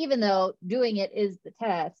 even though doing it is the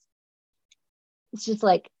test, it's just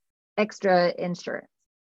like extra insurance.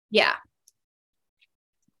 Yeah.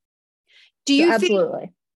 Do you absolutely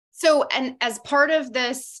think so? And as part of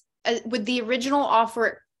this, with the original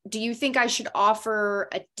offer, do you think I should offer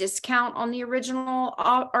a discount on the original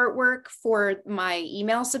artwork for my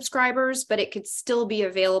email subscribers, but it could still be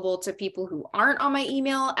available to people who aren't on my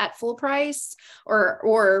email at full price?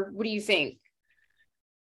 Or what do you think?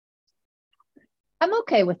 I'm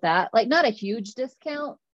okay with that. Like, not a huge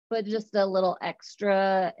discount, but just a little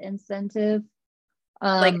extra incentive.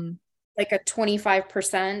 Like a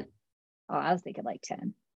 25%. Oh, I was thinking like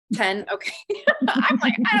 10. 10. Okay. I'm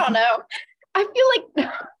like, I don't know. I feel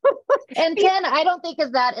like and 10, I don't think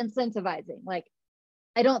is that incentivizing. Like,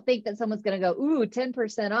 I don't think that someone's going to go, ooh,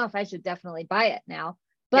 10% off. I should definitely buy it now.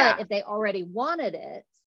 But if they already wanted it,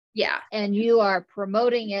 and you are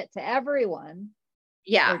promoting it to everyone,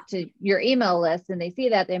 or to your email list, and they see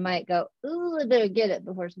that, they might go, ooh, I better get it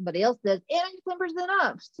before somebody else does. And I'm 10%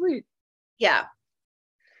 off. Sweet. Yeah.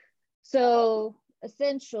 So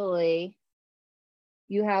essentially,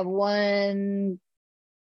 you have one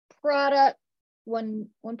product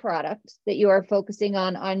that you are focusing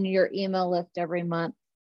on your email list every month,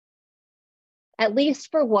 at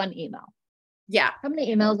least for one email. Yeah. How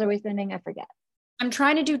many emails are we sending? I forget. I'm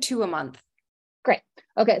trying to do 2 a month. Great.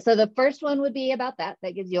 Okay. So the first one would be about that.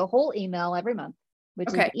 That gives you a whole email every month,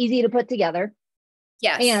 which is easy to put together.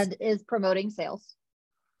 Yes. And is promoting sales.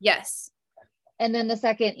 Yes. And then the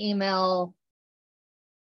second email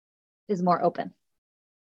is more open.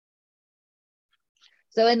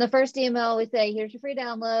 So in the first email, we say, here's your free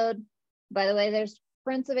download. By the way, there's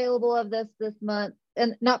prints available of this month,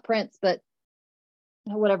 and not prints, but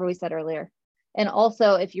whatever we said earlier. And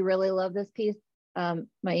also, if you really love this piece, my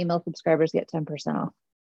email subscribers get 10% off.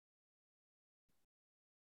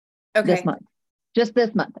 Okay. This month. Just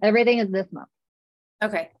this month. Everything is this month.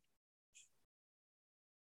 Okay.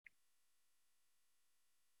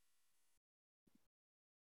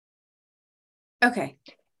 Okay.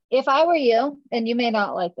 If I were you, and you may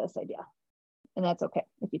not like this idea, and that's okay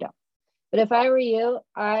if you don't, but if I were you,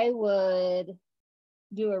 I would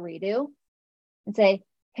do a redo and say,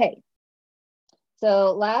 hey,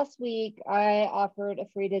 so last week I offered a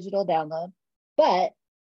free digital download, but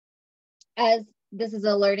as this is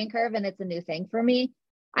a learning curve and it's a new thing for me,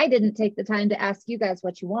 I didn't take the time to ask you guys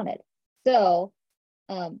what you wanted. So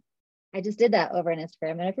I just did that over on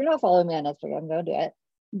Instagram. And if you're not following me on Instagram, go do it.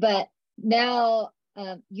 But now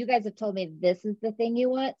you guys have told me this is the thing you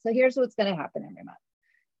want. So here's what's going to happen every month.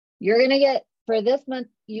 You're going to get, for this month,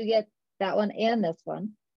 you get that one and this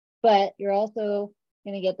one, but you're also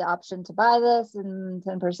going to get the option to buy this and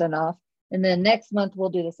 10% off. And then next month, we'll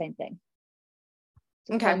do the same thing.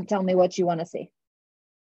 So tell me what you want to see.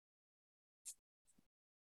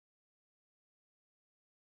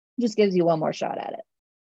 Just gives you one more shot at it.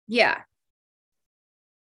 Yeah.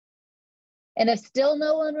 And if still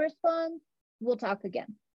no one responds, we'll talk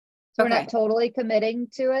again. So we're not totally committing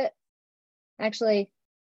to it. Actually,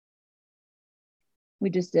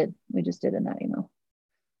 we just did in that email.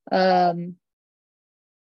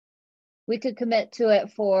 We could commit to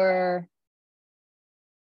it for,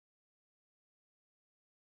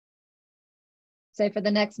 say, for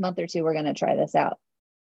the next month or two, we're going to try this out.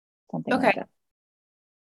 Something like that.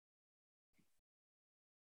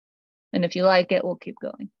 And if you like it, we'll keep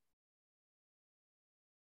going.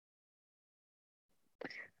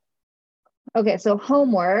 Okay, so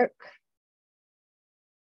homework.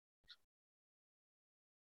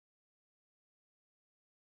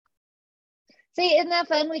 See, isn't that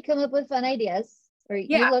fun? We come up with fun ideas, or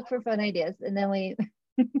you look for fun ideas, and then we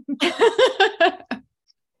and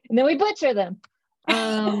then we butcher them.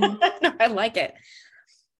 No, I like it.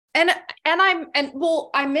 And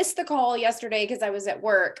I missed the call yesterday because I was at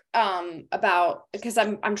work because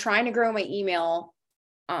I'm trying to grow my email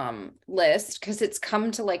list because it's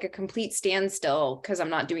come to like a complete standstill because I'm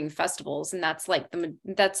not doing festivals, and that's like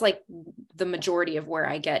the majority of where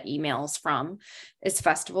I get emails from is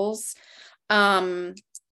festivals.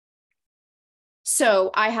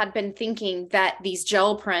 So I had been thinking that these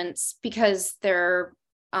gel prints, because they're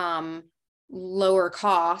lower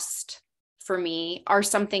cost for me, are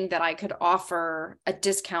something that I could offer a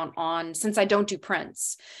discount on, since I don't do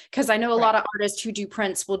prints. Because I know a lot of artists who do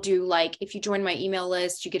prints will do, like, if you join my email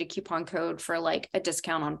list, you get a coupon code for like a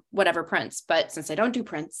discount on whatever prints. But since I don't do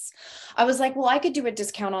prints, I was like, well, I could do a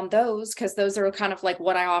discount on those because those are kind of like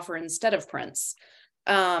what I offer instead of prints.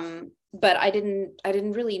 But I didn't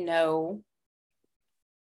really know.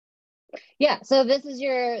 Yeah, so this is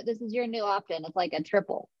your new opt-in. It's like a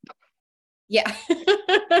triple. Yeah.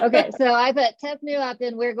 Okay, so I put test new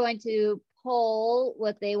opt-in. We're going to poll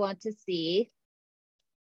what they want to see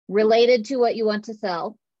related to what you want to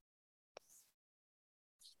sell,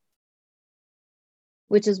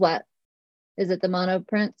 which is what? Is it the mono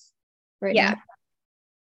prints right now?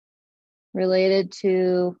 Related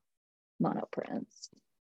to mono prints.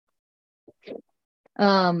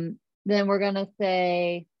 Then we're going to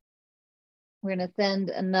say, we're going to send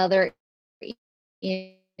another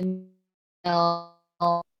email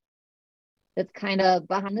that's kind of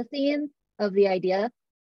behind the scenes of the idea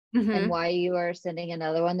and why you are sending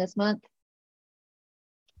another one this month.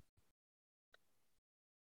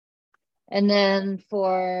 And then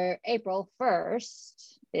for April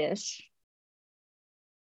 1st-ish,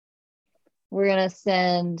 we're going to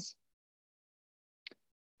send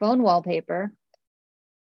phone wallpaper,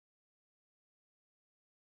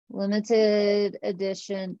 limited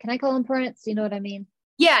edition. Can I call them prints? You know what I mean?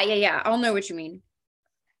 Yeah. I'll know what you mean.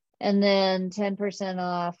 And then 10%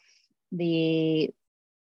 off the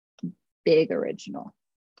big original.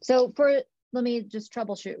 So let me just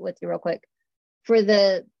troubleshoot with you real quick. For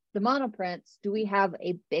the monoprints, do we have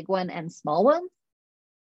a big one and small one?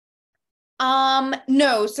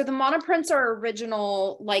 No. So the monoprints are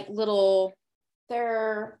original, like little,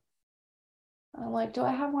 they're like, do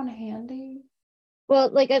I have one handy? Well,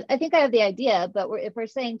 like, I think I have the idea, but if we're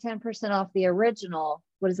saying 10% off the original,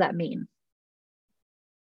 what does that mean?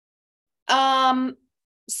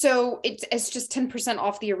 So it's just 10%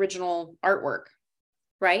 off the original artwork,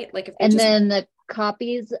 right? Like if and then the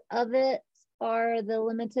copies of it are the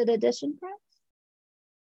limited edition prints?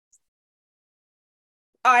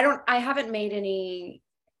 I haven't made any.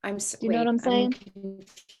 Do you know what I'm saying?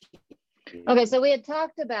 Okay, so we had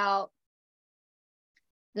talked about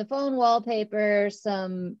the phone wallpaper,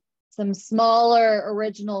 some smaller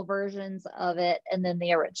original versions of it, and then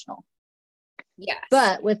the original. Yes.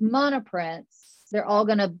 But with monoprints, they're all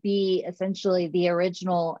going to be essentially the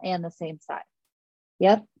original and the same size.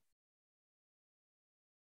 Yep.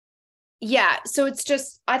 Yeah. So it's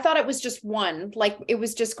just, I thought it was just one, like it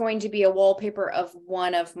was just going to be a wallpaper of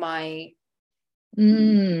one of my.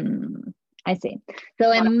 I see.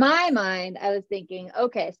 So in my mind, I was thinking,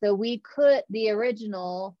 okay, so the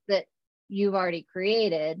original that you've already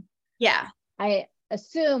created. Yeah. I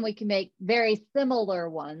assume we can make very similar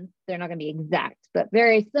ones. They're not going to be exact, but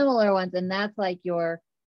very similar ones. And that's like your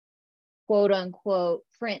quote unquote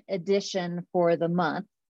print edition for the month,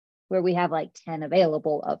 where we have like 10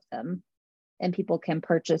 available of them and people can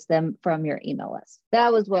purchase them from your email list.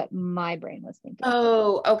 That was what my brain was thinking.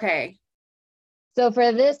 Oh, okay. So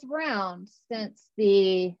for this round, since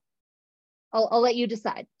I'll let you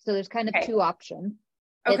decide. So there's kind of two options.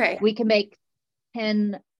 Okay. We can make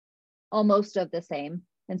 10 almost of the same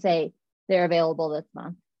and say they're available this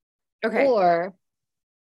month. Okay. Or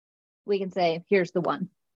we can say, here's the one,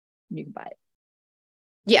 you can buy it.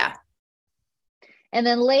 Yeah. And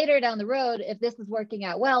then later down the road, if this is working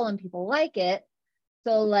out well and people like it,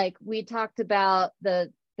 so like we talked about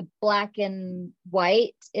the black and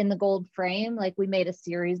white in the gold frame, like we made a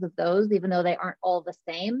series of those, even though they aren't all the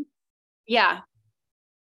same. Yeah.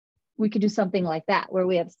 We could do something like that where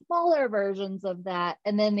we have smaller versions of that.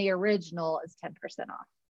 And then the original is 10% off.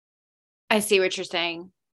 I see what you're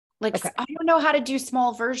saying. Like, okay. I don't know how to do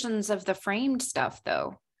small versions of the framed stuff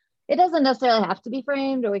though. It doesn't necessarily have to be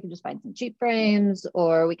framed, or we can just find some cheap frames,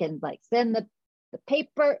 or we can like send the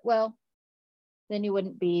paper. Well, then you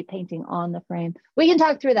wouldn't be painting on the frame. We can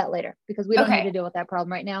talk through that later because we don't need to deal with that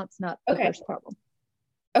problem right now. It's not the first problem.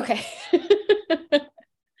 Okay.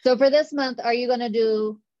 So for this month, are you going to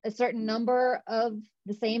do a certain number of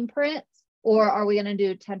the same prints, or are we going to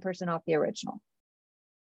do 10% off the original?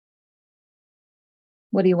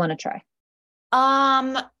 What do you want to try?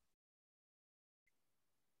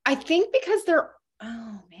 I think because they're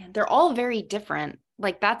all very different.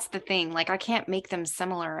 Like that's the thing. Like I can't make them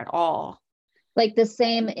similar at all. Like the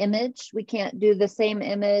same image, we can't do the same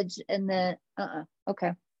image and then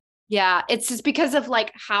okay. Yeah, it's just because of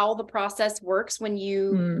like how the process works when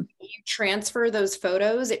you transfer those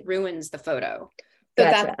photos, it ruins the photo. So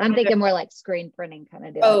gotcha. I'm thinking more like screen printing kind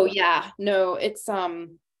of deal. Oh yeah, no, it's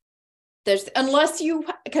there's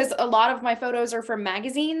because a lot of my photos are from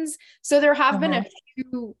magazines, so there have been a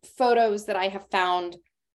few photos that I have found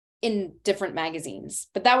in different magazines,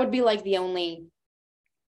 but that would be the only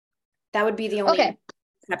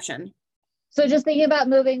exception. So just thinking about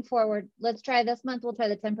moving forward, let's try this month. We'll try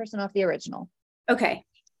the 10% off the original. Okay.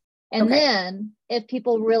 And then if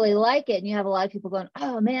people really like it and you have a lot of people going,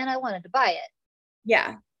 oh man, I wanted to buy it.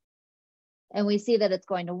 Yeah. And we see that it's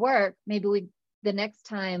going to work. Maybe the next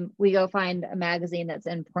time we go find a magazine that's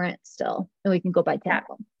in print still, and we can go buy 10 of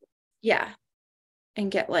them. Yeah.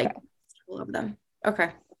 And get all of them. Okay.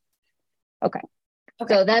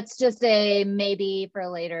 So that's just a maybe for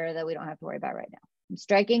later that we don't have to worry about right now. I'm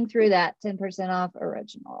striking through that 10% off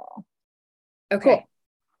original. Okay. Cool.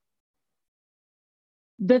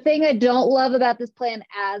 The thing I don't love about this plan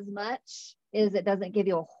as much is it doesn't give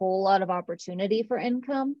you a whole lot of opportunity for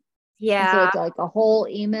income. Yeah. And so it's like a whole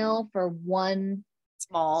email for one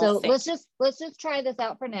small. So thing. let's just try this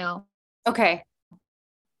out for now. Okay.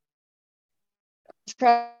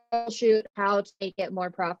 Troubleshoot how to make it more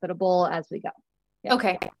profitable as we go. Yeah.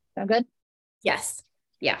 Okay. Sound good? Yes.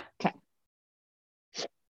 Yeah. Okay.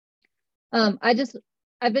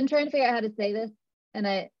 I've been trying to figure out how to say this, and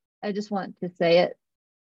I just want to say it.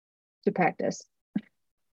 to practice.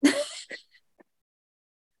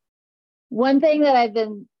 One thing that I've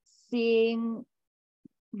been seeing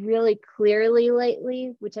really clearly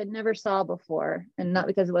lately, which I never saw before, and not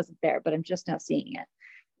because it wasn't there, but I'm just now seeing it,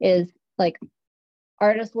 is like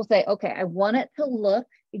artists will say, okay, I want it to look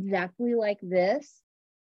exactly like this.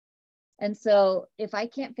 And so if I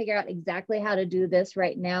can't figure out exactly how to do this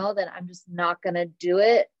right now, then I'm just not going to do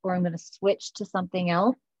it, or I'm going to switch to something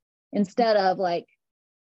else, instead of like,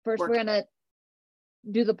 first we're going to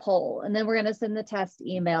do the poll, and then we're going to send the test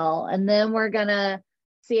email, and then we're going to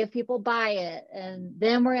see if people buy it, and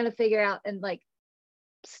then we're going to figure out, and like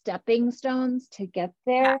stepping stones to get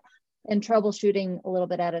there, and troubleshooting a little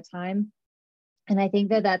bit at a time. And I think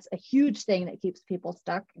that that's a huge thing that keeps people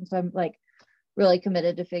stuck. And so I'm like really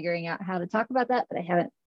committed to figuring out how to talk about that, but I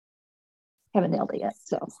haven't nailed it yet.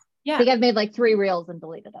 So I think I've made like 3 reels and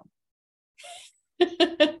deleted them.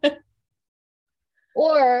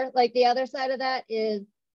 Or like the other side of that is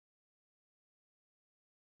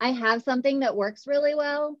I have something that works really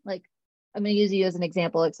well. Like I'm going to use you as an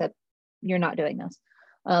example, except you're not doing this.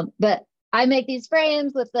 But I make these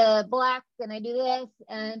frames with the black, and I do this,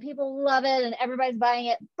 and people love it, and everybody's buying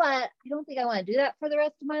it, but I don't think I want to do that for the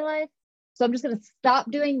rest of my life. So I'm just going to stop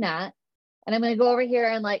doing that. And I'm going to go over here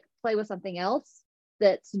and like play with something else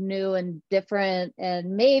that's new and different,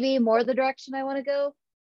 and maybe more the direction I want to go.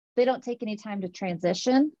 They don't take any time to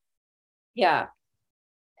transition. Yeah.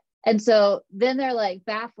 And so then they're like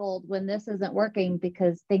baffled when this isn't working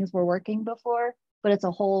because things were working before, but it's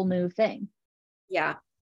a whole new thing. Yeah.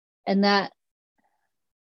 And that's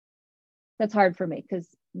hard for me, because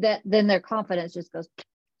then their confidence just goes,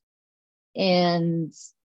 and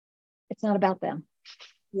it's not about them.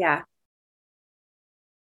 Yeah.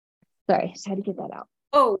 Sorry, just had to get that out.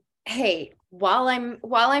 Oh, hey, while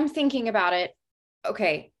I'm thinking about it,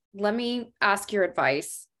 okay, let me ask your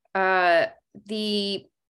advice. The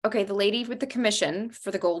lady with the commission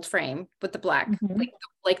for the gold frame with the black,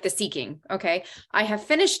 like the seeking. Okay. I have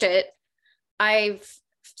finished it. I've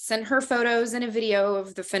sent her photos and a video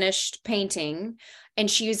of the finished painting. And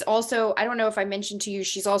she's also, I don't know if I mentioned to you,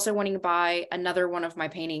 she's also wanting to buy another one of my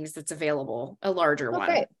paintings that's available, a larger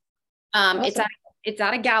one. Awesome. It's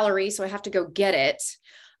at a gallery, so I have to go get it.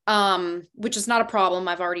 Which is not a problem.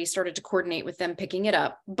 I've already started to coordinate with them picking it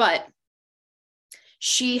up, but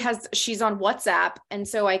she's on WhatsApp. And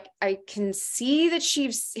so I can see that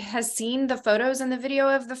she has seen the photos and the video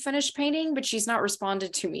of the finished painting, but she's not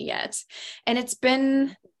responded to me yet. And it's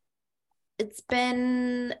been,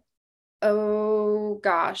 oh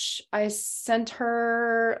gosh, I sent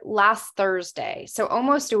her last Thursday. So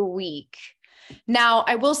almost a week. Now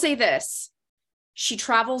I will say this, she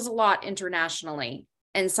travels a lot internationally.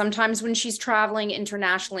 And sometimes when she's traveling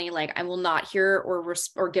internationally, like I will not hear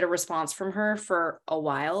or get a response from her for a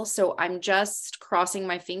while. So I'm just crossing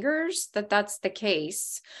my fingers that that's the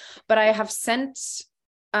case. But I have sent,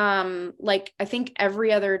 like, I think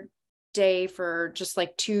every other day for just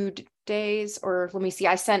like 2 days, or let me see,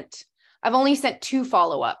 I've only sent 2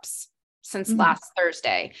 follow-ups since last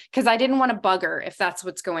Thursday, because I didn't want to bug her if that's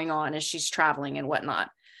what's going on as she's traveling and whatnot.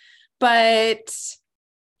 But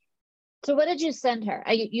so what did you send her?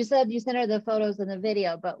 You said you sent her the photos and the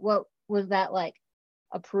video, but what was that, like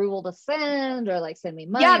approval to send, or like send me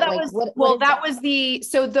money? Yeah, that like, was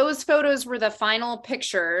so those photos were the final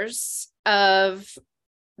pictures of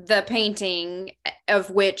the painting,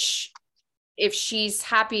 of which if she's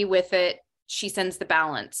happy with it, she sends the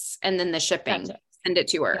balance, and then the shipping, send it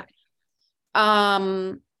to her. Yeah.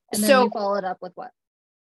 And then you followed up with what?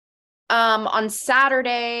 On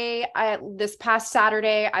Saturday, this past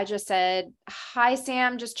Saturday, I just said, "Hi,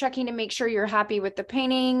 Sam, just checking to make sure you're happy with the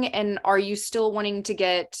painting. And are you still wanting to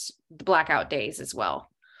get the blackout days as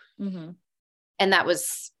well?" And that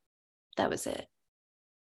was it.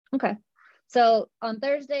 Okay. So on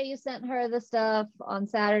Thursday, you sent her the stuff. On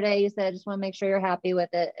Saturday, you said, "I just want to make sure you're happy with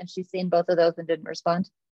it." And she's seen both of those and didn't respond.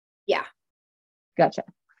 Yeah. Gotcha.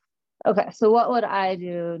 Okay. So what would I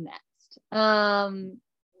do next?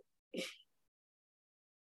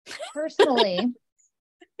 Personally,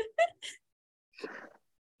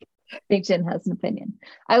 I think Jen has an opinion.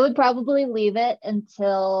 I would probably leave it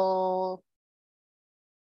until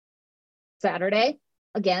Saturday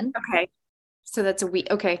again. Okay. So that's a week.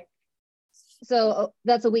 Okay. So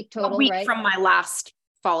that's a week total, a week, right? From my last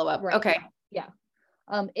follow-up. Right. Okay. Yeah.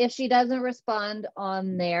 If she doesn't respond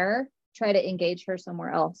on there, try to engage her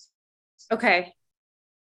somewhere else. Okay.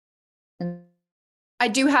 And I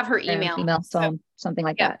do have her email, phone, something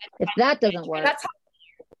like that. If that doesn't work,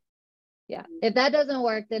 if that doesn't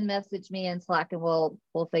work, then message me in Slack, and we'll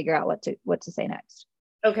figure out what to say next.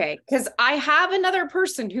 Okay, because I have another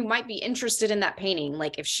person who might be interested in that painting.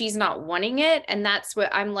 Like if she's not wanting it, and that's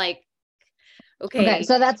what I'm like, okay.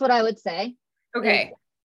 So that's what I would say. Okay. Is,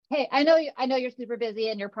 hey, I know you're super busy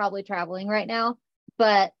and you're probably traveling right now,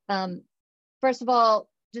 but first of all,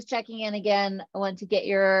 just checking in again. I want to get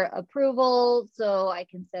your approval so I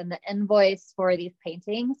can send the invoice for these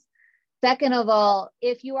paintings. Second of all,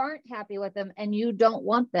 if you aren't happy with them and you don't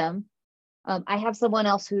want them, I have someone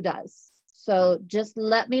else who does. So just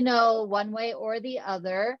let me know one way or the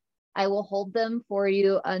other. I will hold them for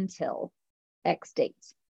you until X date.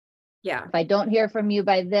 Yeah. If I don't hear from you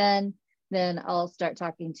by then I'll start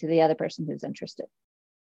talking to the other person who's interested.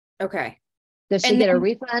 Okay. Does she get a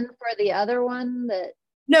refund for the other one that?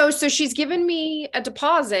 No, so she's given me a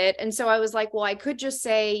deposit. And so I was like, well, I could just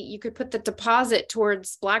say you could put the deposit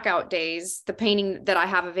towards Blackout Days, the painting that I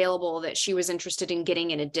have available that she was interested in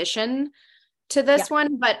getting in addition to this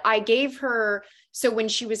one. But I gave her, so when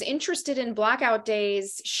she was interested in Blackout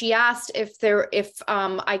Days, she asked if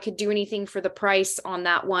I could do anything for the price on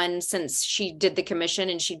that one, since she did the commission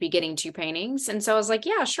and she'd be getting 2 paintings. And so I was like,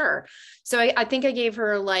 yeah, sure. So I think I gave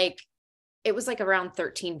her it was like around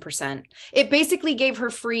 13%. It basically gave her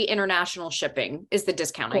free international shipping is the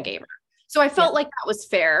discount I gave her. So I felt like that was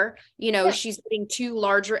fair. She's getting 2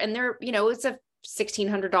 larger, and they're, it's a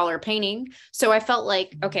 $1,600 painting. So I felt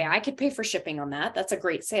like, okay, I could pay for shipping on that. That's a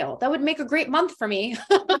great sale. That would make a great month for me.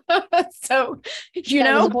 So, that was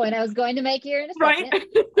the point I was going to make here in a second.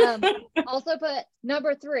 Right. Also put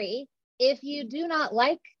number 3, if you do not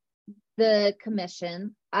like the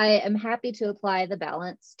commission, I am happy to apply the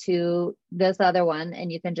balance to this other one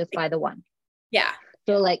and you can just buy the one. Yeah.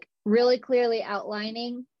 So like really clearly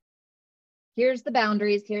outlining, here's the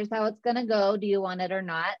boundaries, here's how it's going to go. Do you want it or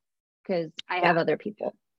not? Because I have other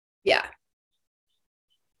people. Yeah.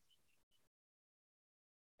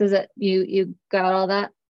 Does it, you got all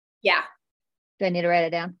that? Yeah. Do I need to write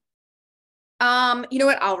it down? You know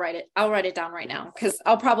what? I'll write it down right now, because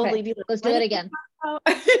I'll probably be like, let's do it again.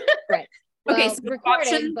 Right. Okay. Well, so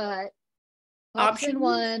recording, but option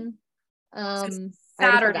 1,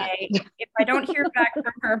 Saturday. If I don't hear back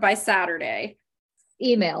from her by Saturday,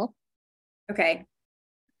 email. Okay.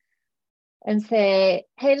 And say,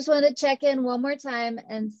 hey, just wanted to check in one more time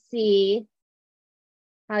and see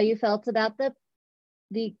how you felt about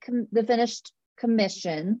the finished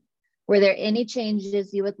commission. Were there any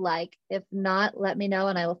changes you would like? If not, let me know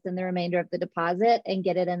and I will send the remainder of the deposit and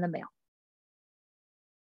get it in the mail.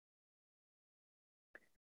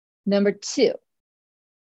 Number 2,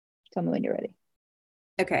 tell me when you're ready.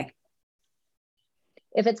 Okay.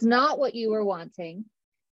 If it's not what you were wanting,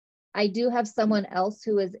 I do have someone else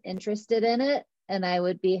who is interested in it, and I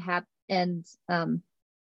would be happy, and I'll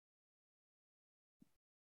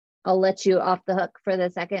let you off the hook for the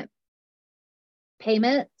second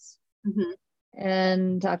payment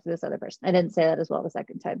and talk to this other person. I didn't say that as well the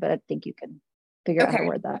second time, but I think you can figure out how to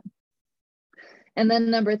word that. And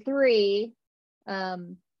then number 3,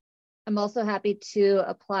 I'm also happy to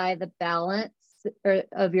apply the balance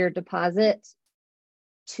of your deposit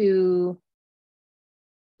to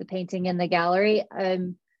the painting in the gallery.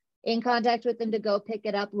 I'm in contact with them to go pick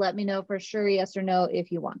it up. Let me know for sure, yes or no,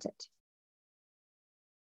 if you want it.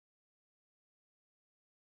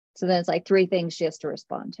 So then it's like 3 things she has to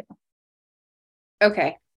respond to.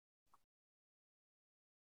 Okay.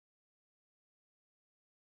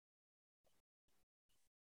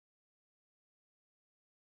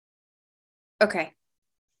 Okay.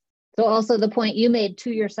 So also the point you made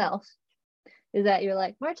to yourself is that you're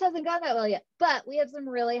like, March hasn't gone that well yet, but we have some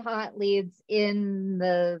really hot leads in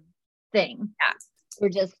the thing. Yes. We're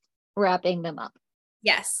just wrapping them up.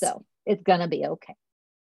 Yes. So it's going to be okay.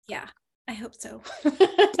 Yeah, I hope so.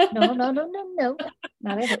 No. Not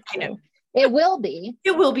I hope so. It will be.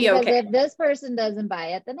 It will be okay. If this person doesn't buy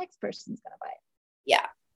it, the next person's going to buy it. Yeah.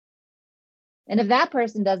 And if that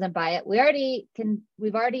person doesn't buy it,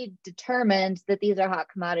 we've already determined that these are hot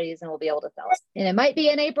commodities and we'll be able to sell it. And it might be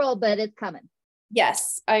in April, but it's coming.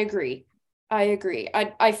 Yes, I agree.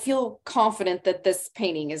 I feel confident that this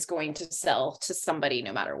painting is going to sell to somebody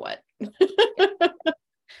no matter what. Okay.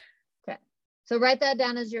 So write that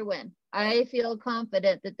down as your win. I feel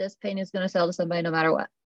confident that this painting is going to sell to somebody no matter what.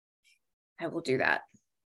 I will do that.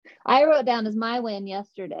 I wrote down as my win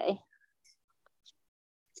yesterday.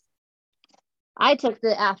 I took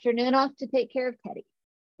the afternoon off to take care of Teddy.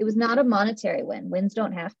 It was not a monetary win. Wins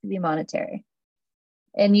don't have to be monetary.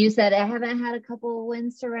 And you said, I haven't had a couple of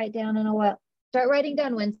wins to write down in a while. Start writing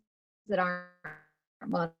down wins that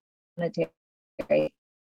aren't monetary.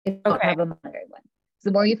 You don't have a monetary win. So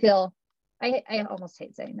the more you feel, I almost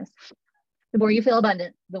hate saying this. The more you feel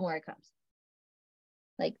abundant, the more it comes.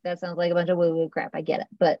 Like that sounds like a bunch of woo-woo crap. I get it,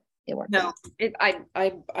 but it works. No,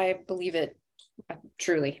 I believe it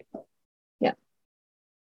truly. Yeah.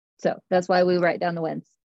 So that's why we write down the wins.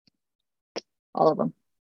 All of them.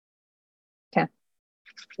 Okay.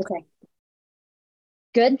 Okay.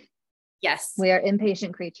 Good. Yes. We are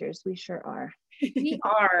impatient creatures. We sure are. We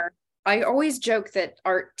are. I always joke that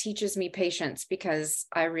art teaches me patience because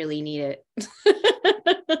I really need it.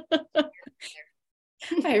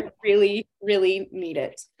 I really, really need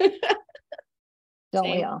it.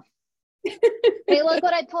 Don't we all? Hey, look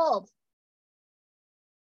what I pulled.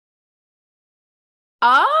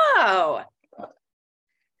 Oh,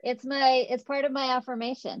 It's part of my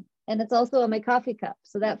affirmation, and it's also in my coffee cup.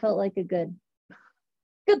 So that felt like a good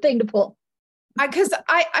thing to pull. because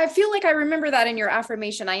I feel like I remember that in your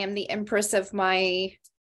affirmation. I am the empress of my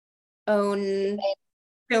own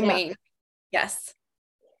domain. Yeah. Yes.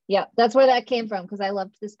 Yeah, that's where that came from, because I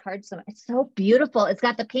loved this card so much. It's so beautiful. It's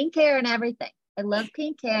got the pink hair and everything. I love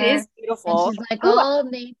pink hair. It is beautiful. And she's like all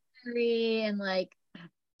naturey and like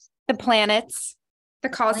the planets, the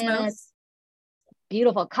cosmos. planets,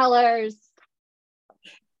 beautiful colors.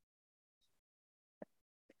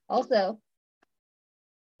 Also,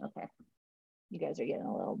 okay, you guys are getting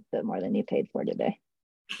a little bit more than you paid for today.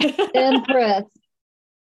 Empress.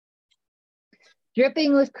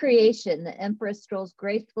 Dripping with creation, the Empress strolls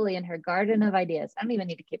gracefully in her garden of ideas. I don't even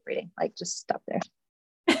need to keep reading. Like, just stop there.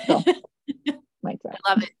 So, like that. I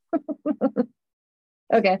love it.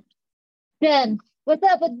 Okay. Jen, what's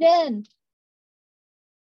up with Jen?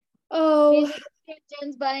 Oh,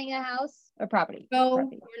 Jen's buying a house or property? no,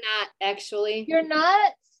 Property. we're not actually. You're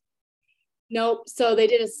not? Nope. So they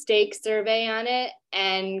did a stake survey on it,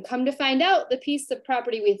 and come to find out, the piece of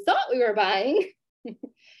property we thought we were buying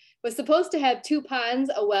was supposed to have 2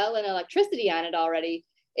 ponds, a well, and electricity on it already.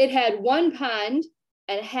 It had 1 pond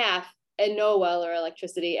and a half and no well or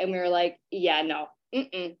electricity. And we were like, yeah, no,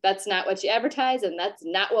 that's not what you advertise, and that's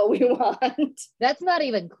not what we want. That's not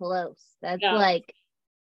even close. That's No. like,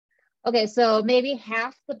 okay, so maybe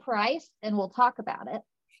half the price and we'll talk about it.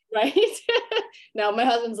 Right? No, my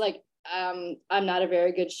husband's like, I'm not a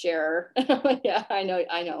very good sharer. Yeah, I know,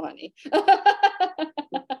 honey.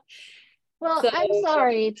 Well, So- I'm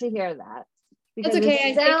sorry to hear that. Because That's okay.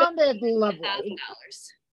 it sounded lovely. $1,000.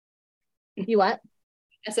 You what?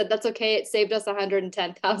 I said, that's okay. It saved us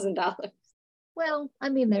 $110,000. Well, I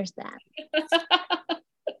mean, there's that.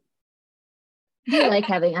 You like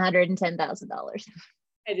having $110,000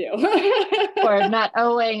 I do. or not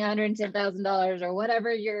owing $110,000 or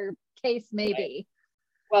whatever your case may be.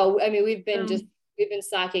 Well, I mean, we've been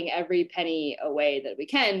socking every penny away that we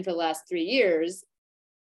can for the last 3 years,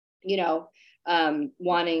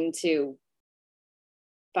 wanting to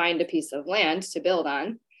find a piece of land to build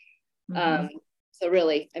on. Mhm. So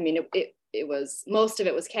really, I mean, it was, most of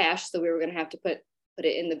it was cash. So we were going to have to put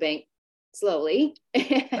it in the bank slowly.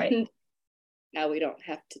 And Right. now we don't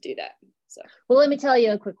have to do that. So, Well, let me tell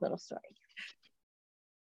you a quick little story.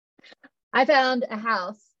 I found a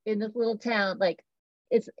house in this little town, like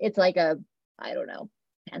it's like a, I don't know,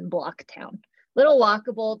 10-block town, little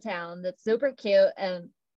walkable town that's super cute, and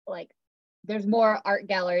like there's more art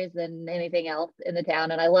galleries than anything else in the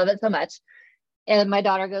town, and I love it so much. And my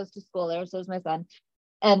daughter goes to school there, so does my son.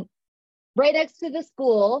 And right next to the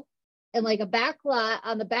school, and like a back lot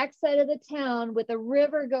on the back side of the town with a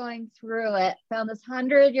river going through it, found this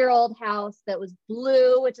 100-year-old house that was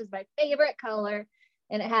blue, which is my favorite color.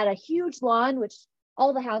 And it had a huge lawn, which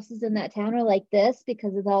all the houses in that town are like this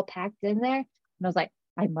because it's all packed in there. And I was like,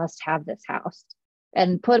 I must have this house,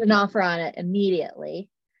 and put an offer on it immediately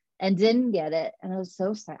and didn't get it. And I was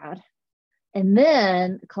so sad. And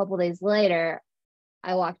then a couple days later,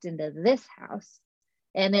 I walked into this house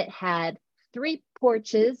and it had 3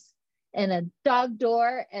 porches and a dog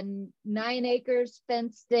door and 9 acres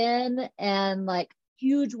fenced in and like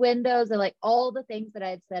huge windows and like all the things that I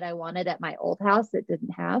had said I wanted at my old house that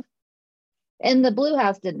didn't have. And the blue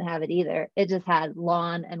house didn't have it either. It just had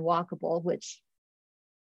lawn and walkable, which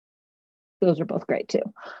those are both great too.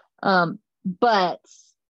 But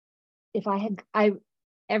if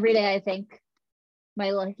every day I thank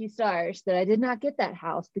my lucky stars that I did not get that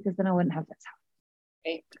house, because then I wouldn't have this house.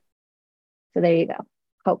 Right. So there you go.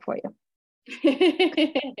 Hope for you.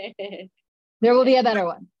 There will be a better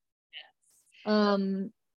one.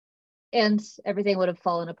 And everything would have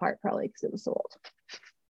fallen apart probably because it was so old.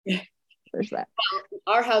 Yeah. There's that.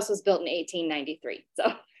 Our house was built in 1893.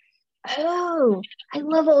 So, Oh, I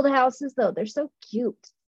love old houses though. They're so cute.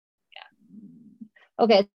 Yeah.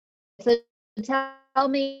 Okay. So tell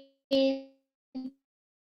me, we're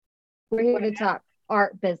here to talk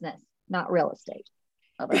art business, not real estate.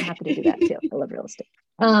 Although I'm happy to do that too. I love real estate.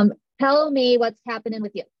 Tell me what's happening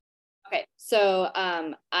with you. Okay, so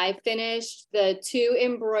I finished the 2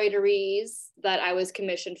 embroideries that I was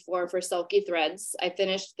commissioned for Silky Threads. I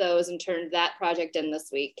finished those and turned that project in this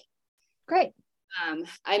week. Great.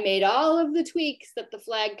 I made all of the tweaks that the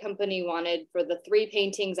flag company wanted for the 3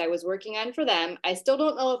 paintings I was working on for them. I still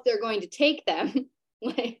don't know if they're going to take them,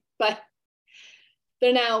 but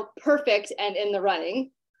they're now perfect and in the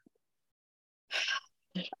running.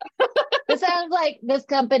 It sounds like this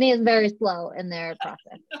company is very slow in their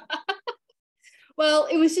process. Well,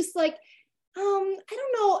 it was just like, I don't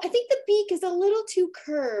know. I think the beak is a little too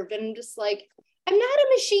curved. And I'm just like, I'm not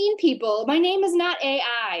a machine, people. My name is not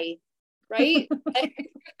AI, right?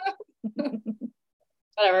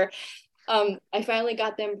 Whatever. I finally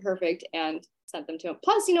got them perfect and sent them to him.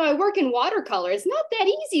 Plus, I work in watercolor. It's not that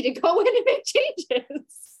easy to go in and make changes.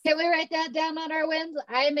 Can we write that down on our wins?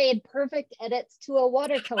 I made perfect edits to a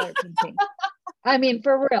watercolor painting. I mean,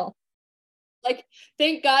 for real. Like,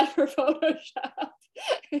 thank God for Photoshop.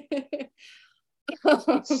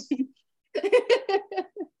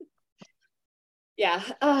 Yeah.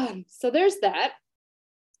 So there's that.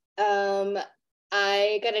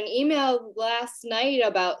 I got an email last night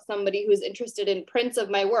about somebody who's interested in prints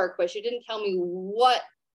of my work, but she didn't tell me what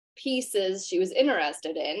pieces she was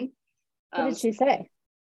interested in. What did she say?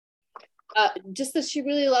 Just that she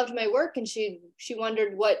really loved my work, and she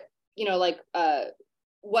wondered what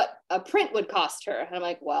what a print would cost her. And I'm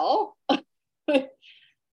like, well, it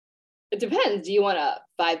depends. Do you want a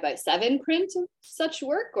 5x7 print of such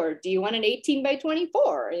work, or do you want an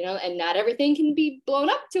 18x24? And not everything can be blown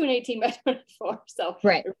up to an 18x24. So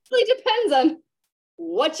right. It really depends on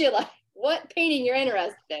what you like, what painting you're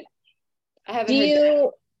interested in. I haven't heard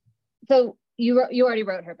that. So you already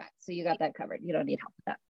wrote her back, so you got that covered. You don't need help with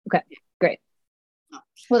that. Okay, great.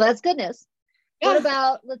 Well, that's good news. Yeah. What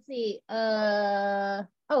about, let's see, it's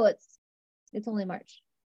only March.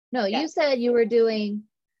 No, yeah. You said you were doing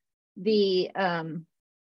the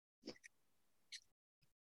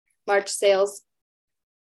March sales.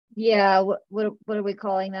 Yeah, what are we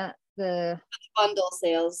calling that? The bundle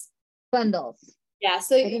sales. Bundles. Yeah,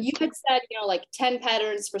 so you had said, like 10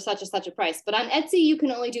 patterns for such and such a price, but on Etsy you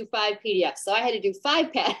can only do 5 PDFs. So I had to do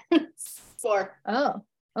 5 patterns for. Oh,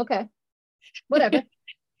 okay. Whatever.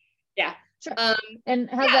 Yeah. Sure. And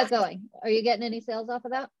how's that going? Are you getting any sales off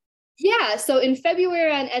of that? Yeah. So in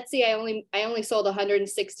February on Etsy, I only sold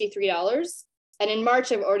 $163. And in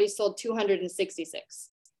March, I've already sold $266. Nice.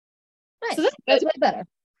 So that's way better.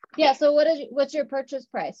 Yeah. So what's your purchase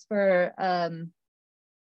price for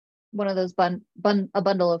one of those a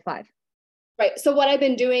bundle of 5? Right. So what I've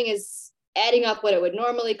been doing is adding up what it would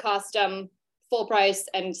normally cost them full price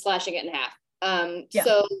and slashing it in half.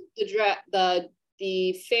 So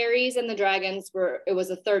the fairies and the dragons it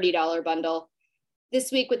was a $30 bundle.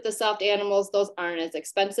 This week with the soft animals, those aren't as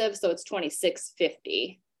expensive, so it's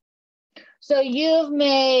 $26.50. So you've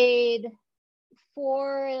made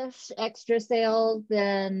 4 extra sales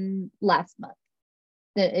than last month,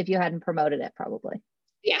 if you hadn't promoted it, probably.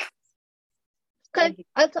 Yeah. Okay,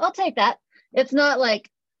 I'll take that. It's not like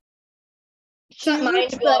it's not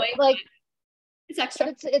mind-blowing, like it's extra.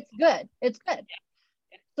 It's good. It's good. Yeah.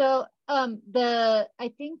 So I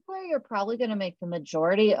think where you're probably going to make the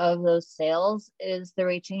majority of those sales is the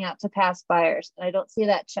reaching out to past buyers. And I don't see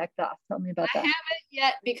that checked off. Tell me about that. I haven't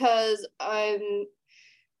yet because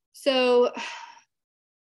so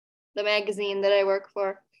the magazine that I work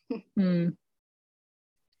for.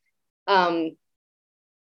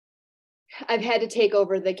 I've had to take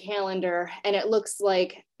over the calendar, and it looks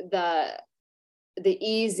like the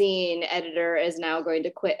e-zine editor is now going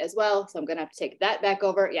to quit as well. So I'm going to have to take that back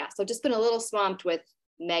over. Yeah. So just been a little swamped with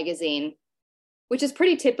magazine, which is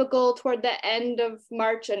pretty typical toward the end of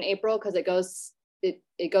March and April, because it goes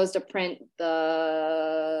to print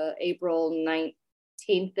the April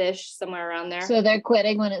 19th-ish, somewhere around there. So they're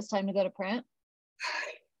quitting when it's time to go to print.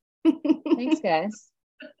 Thanks, guys.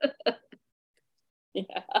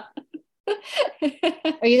 Yeah.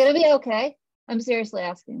 Are you going to be okay? I'm seriously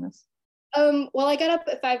asking this. Well, I got up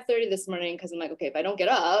at 5:30 this morning because I'm like, okay, if I don't get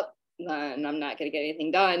up, then I'm not going to get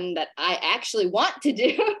anything done that I actually want to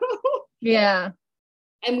do. Yeah.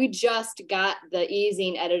 And we just got the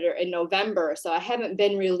e-zine editor in November, so I haven't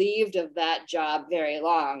been relieved of that job very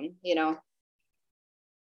long,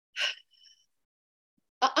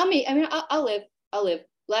 I'll live.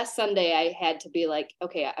 Last Sunday, I had to be like,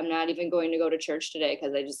 okay, I'm not even going to go to church today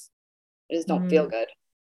because I just don't feel good.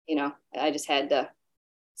 I just had to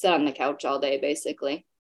sit on the couch all day, basically.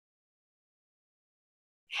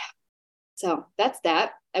 So that's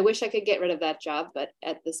that. I wish I could get rid of that job, but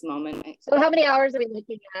at this moment. So how many hours are we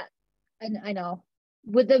looking at? And I know,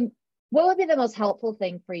 what would be the most helpful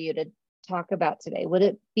thing for you to talk about today? Would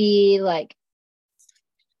it be like,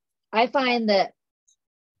 I find that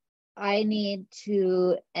I need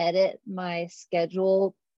to edit my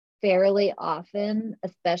schedule fairly often,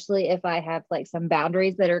 especially if I have like some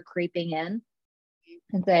boundaries that are creeping in,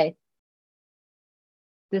 and say,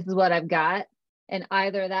 this is what I've got. And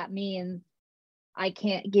either that means I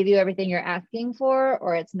can't give you everything you're asking for,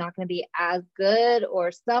 or it's not going to be as good,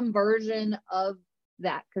 or some version of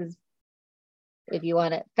that. Because if you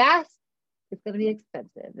want it fast, it's going to be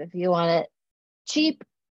expensive. If you want it cheap,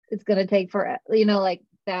 it's going to take forever, like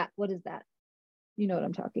that. What is that? You know what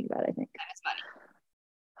I'm talking about, I think. That's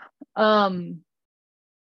funny.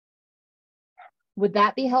 Would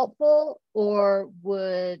that be helpful, or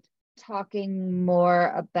would talking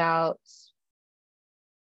more about,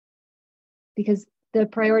 because the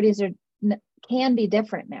priorities can be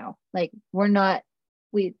different now. Like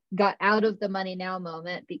we got out of the money now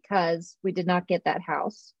moment because we did not get that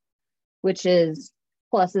house, which is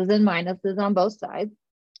pluses and minuses on both sides.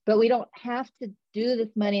 But we don't have to do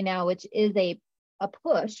this money now, which is a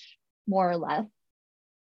push, more or less,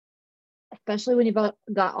 especially when you've got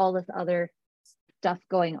all this other stuff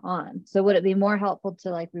going on. So would it be more helpful to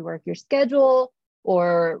like rework your schedule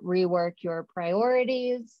or rework your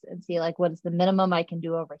priorities and see like what's the minimum I can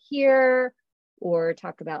do over here, or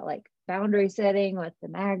talk about like boundary setting with the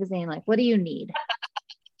magazine? Like, what do you need?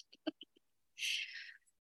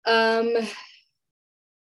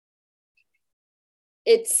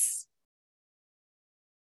 It's,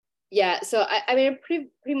 yeah, so I mean, I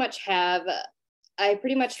pretty much have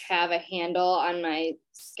a handle on my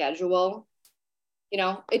schedule.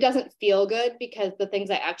 It doesn't feel good because the things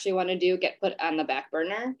I actually want to do get put on the back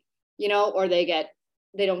burner, or they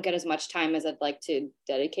don't get as much time as I'd like to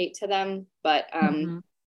dedicate to them. But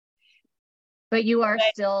but you are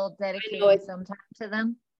still dedicating some time to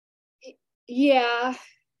them. Yeah.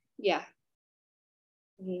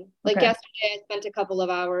 Like okay. Yesterday, I spent a couple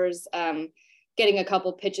of hours getting a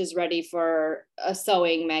couple pitches ready for a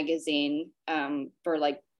sewing magazine for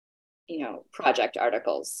like, project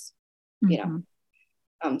articles,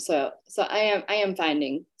 So I am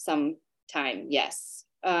finding some time. Yes.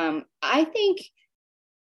 I think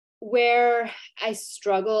where I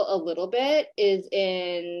struggle a little bit is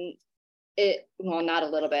in it. Well, not a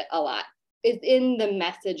little bit, a lot is in the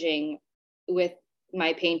messaging with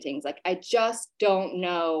my paintings. Like, I really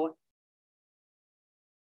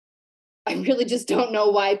just don't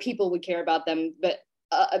know why people would care about them, but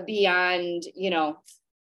beyond, them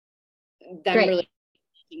really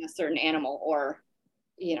a certain animal or,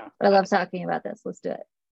 I love talking about this. Let's do it.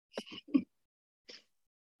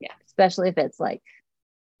 Yeah. Especially if it's like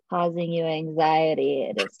causing you anxiety.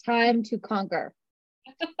 It is time to conquer. I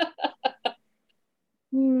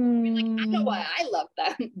know why I love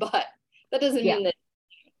them, but that doesn't mean that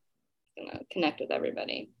I'm gonna connect with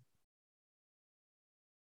everybody.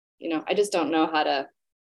 I just don't know how to.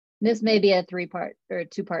 This may be a 3-part or a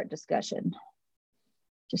 2-part discussion,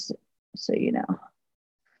 just so you know.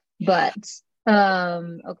 But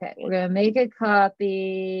okay, we're gonna make a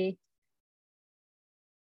copy.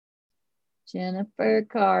 Jennifer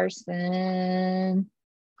Carson.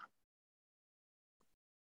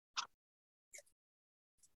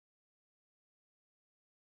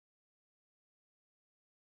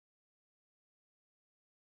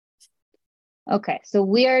 Okay, so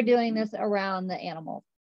we are doing this around the animals.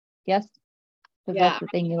 Yes? Because that's the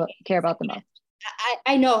thing you care about the most.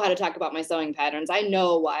 I know how to talk about my sewing patterns. I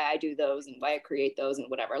know why I do those and why I create those and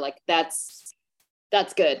whatever. Like, that's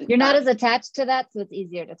good. You're not as attached to that, so it's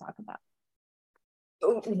easier to talk about.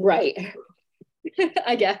 Right.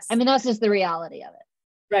 I guess. I mean, that's just the reality of it.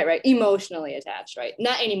 Right. Emotionally attached, right?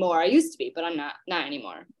 Not anymore. I used to be, but I'm not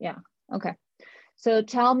anymore. Yeah. Okay. So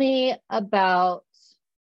tell me about,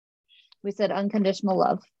 we said unconditional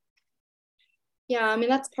love. Yeah, I mean,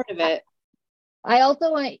 that's part of it. I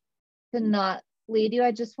also want to not lead you.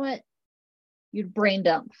 I just want you to brain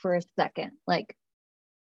dump for a second. Like,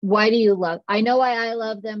 why do you love? I know why I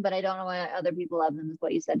love them, but I don't know why other people love them, is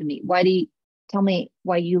what you said to me. Tell me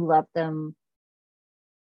why you love them.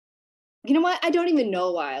 You know what? I don't even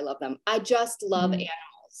know why I love them. I just love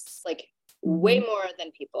animals, like way more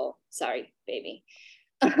than people. Sorry, baby.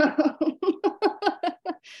 That's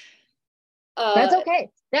okay.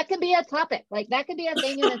 That could be a topic. Like, that could be a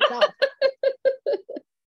thing in itself.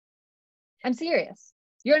 I'm serious.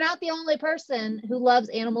 You're not the only person who loves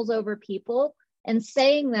animals over people, and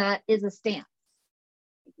saying that is a stance.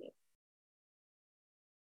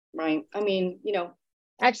 Right. I mean,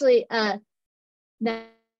 Actually, now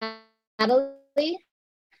Natalie,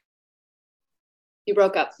 You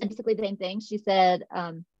broke up. basically the same thing. She said,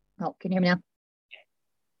 oh, can you hear me now?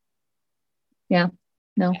 Yeah,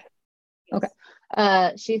 no. Okay.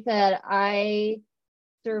 She said, I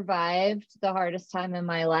survived the hardest time in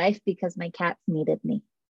my life because my cats needed me.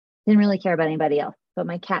 Didn't really care about anybody else, but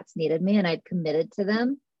my cats needed me and I'd committed to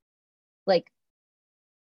them. Like,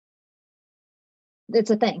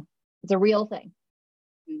 it's a thing. It's a real thing.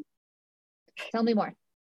 Tell me more.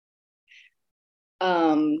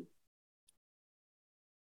 I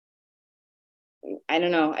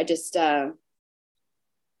don't know. I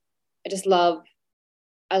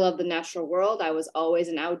love the natural world. I was always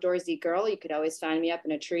an outdoorsy girl. You could always find me up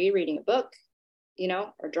in a tree reading a book, you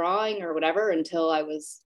know, or drawing or whatever until I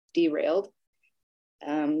was derailed.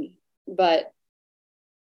 But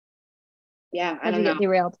yeah, I don't know.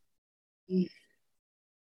 Derailed?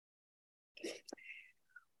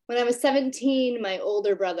 When I was 17, my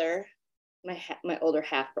older brother, my older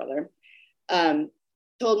half brother,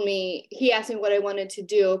 told me, he asked me what I wanted to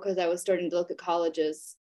do because I was starting to look at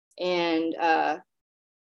colleges. And I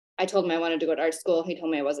told him I wanted to go to art school. He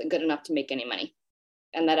told me I wasn't good enough to make any money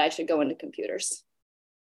and that I should go into computers.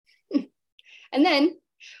 And then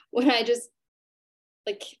when I just,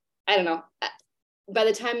 like, I don't know, by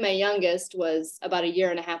the time my youngest was about 1.5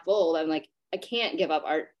 years old, I'm like, I can't give up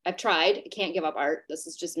art. I've tried. I can't give up art. This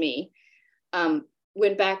is just me.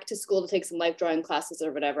 Went back to school to take some life drawing classes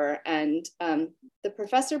or whatever. And the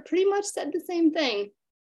professor pretty much said the same thing,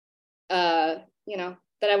 you know,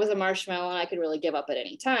 that I was a marshmallow and I could really give up at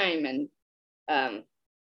any time. And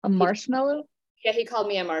a marshmallow? He called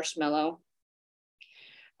me a marshmallow.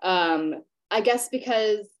 I guess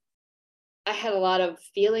because I had a lot of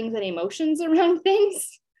feelings and emotions around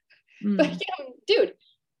things. But, you know, dude,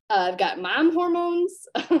 I've got mom hormones.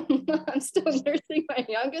 I'm still nursing my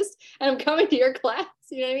youngest and I'm coming to your class.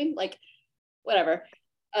 You know what I mean? Like, whatever.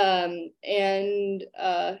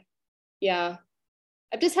 Yeah,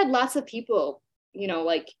 I've just had lots of people, you know,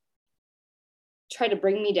 like try to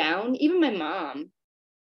bring me down. Even my mom,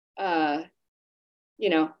 you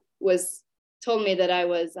know, told me that I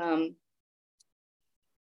was,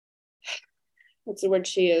 what's the word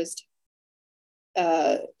she used?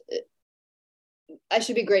 I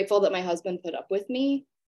should be grateful that my husband put up with me.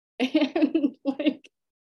 And like,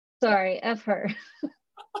 sorry, F her.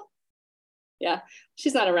 Yeah,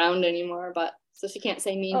 she's not around anymore, but so she can't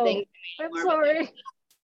say mean things. I'm sorry.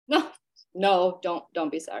 No,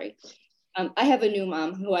 don't be sorry. I have a new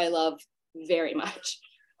mom who I love very much.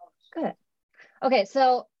 Good. Okay,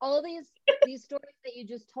 so all these stories that you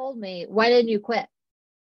just told me, why didn't you quit?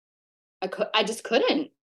 I just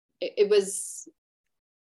couldn't. It was.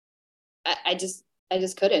 I just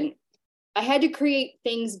couldn't. I had to create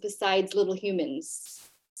things besides little humans.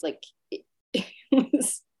 It's like it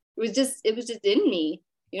was just in me.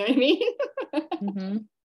 You know what I mean? Mm-hmm.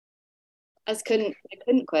 I couldn't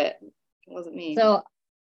quit. It wasn't me. So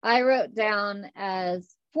I wrote down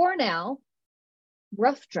as, for now,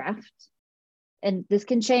 rough draft, and this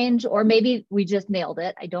can change, or maybe we just nailed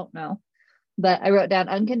it. I don't know. But I wrote down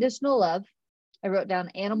unconditional love. I wrote down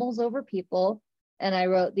animals over people. And I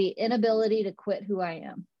wrote the inability to quit who I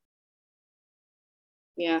am.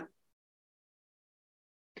 Yeah.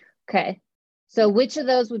 Okay. So which of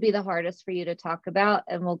those would be the hardest for you to talk about?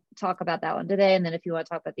 And we'll talk about that one today. And then if you want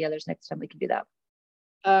to talk about the others next time, we can do that.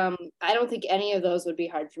 I don't think any of those would be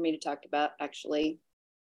hard for me to talk about, actually.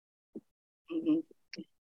 Mm-hmm.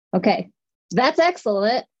 Okay. That's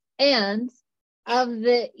excellent. And of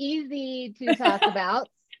the easy to talk about,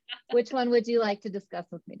 which one would you like to discuss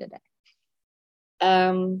with me today?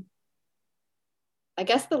 I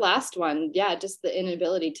guess the last one, yeah, just the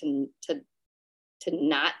inability to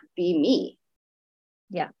not be me.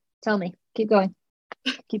 Yeah, tell me. Keep going.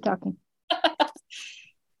 Keep talking.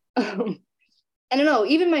 I don't know.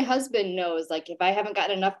 Even my husband knows, like, if I haven't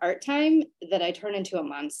gotten enough art time, that I turn into a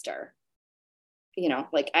monster. You know,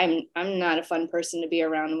 like I'm not a fun person to be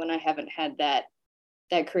around when I haven't had that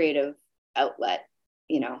creative outlet.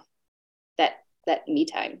 You know, that me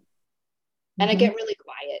time. And I get really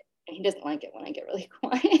quiet, and he doesn't like it when I get really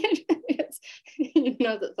quiet. He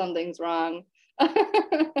knows that something's wrong.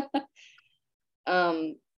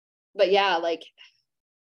 But yeah, like,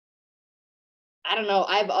 I don't know.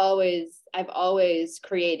 I've always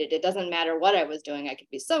created. It doesn't matter what I was doing. I could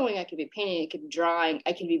be sewing, I could be painting, I could be drawing,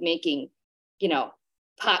 I could be making, you know,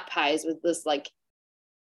 pot pies with this like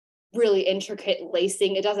really intricate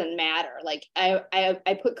lacing. It doesn't matter. Like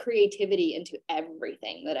I put creativity into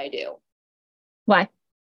everything that I do. Why?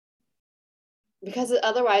 Because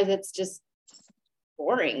otherwise it's just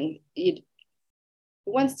boring.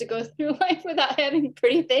 who wants to go through life without having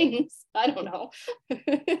pretty things? I don't know.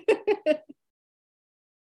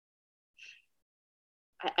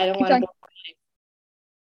 I don't want to.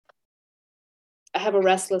 I have a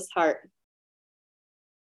restless heart.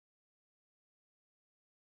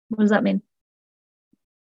 What does that mean?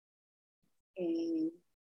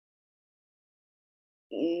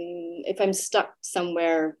 If I'm stuck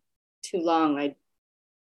somewhere too long,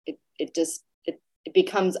 it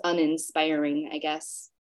becomes uninspiring, I guess.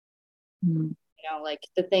 You know, like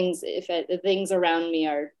the things around me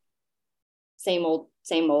are same old,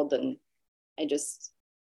 and I just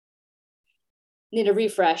need a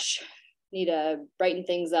refresh, need to brighten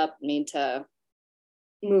things up, need to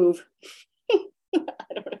move.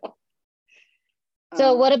 I don't know.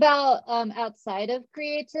 So what about outside of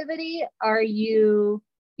creativity?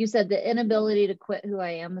 You said the inability to quit who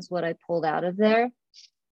I am is what I pulled out of there.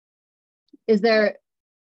 Is there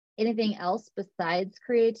anything else besides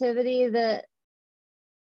creativity that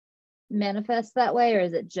manifests that way, or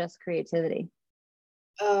is it just creativity?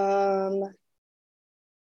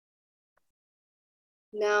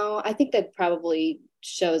 No, I think that probably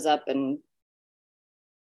shows up in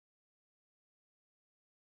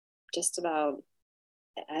just about,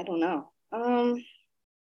 I don't know.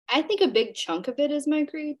 I think a big chunk of it is my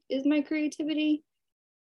creativity,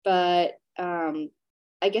 but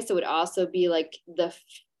I guess it would also be like the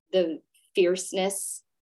fierceness,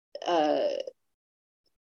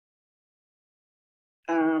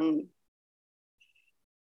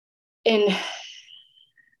 in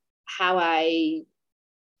how I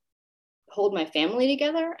hold my family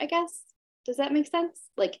together, I guess. Does that make sense?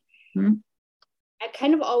 Like, I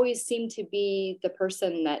kind of always seem to be the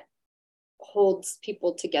person that holds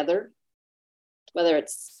people together, whether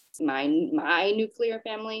it's my nuclear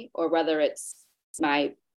family or whether it's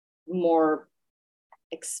my more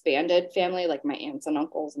expanded family, like my aunts and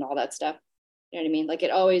uncles and all that stuff. You know what I mean? Like,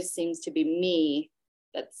 it always seems to be me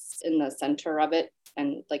that's in the center of it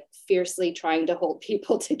and like fiercely trying to hold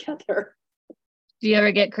people together. Do you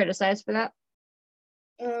ever get criticized for that?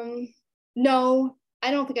 No,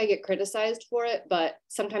 I don't think I get criticized for it, but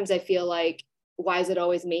sometimes I feel like, why is it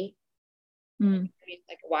always me? I mean,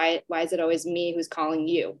 like, why is it always me who's calling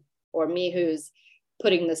you, or me who's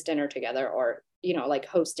putting this dinner together, or, you know, like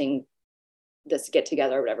hosting this get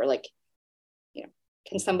together or whatever? Like, you know,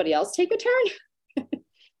 can somebody else take a turn?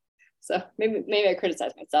 So maybe I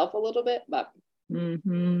criticize myself a little bit, but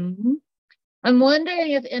I'm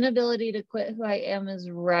wondering if inability to quit who I am is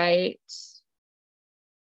right.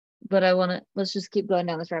 But let's just keep going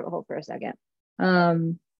down this rabbit hole for a second.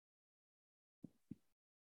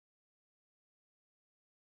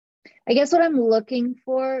 I guess what I'm looking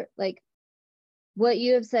for, like what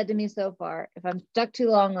you have said to me so far, if I'm stuck too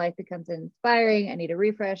long, life becomes inspiring. I need a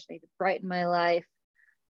refresh. I need to brighten my life.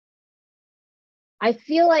 I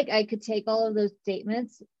feel like I could take all of those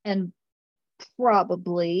statements and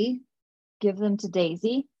probably give them to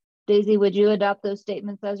Daisy. Daisy, would you adopt those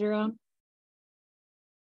statements as your own?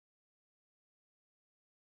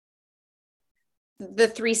 The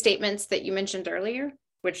 3 statements that you mentioned earlier,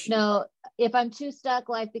 which no, if I'm too stuck,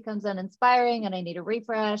 life becomes uninspiring and I need a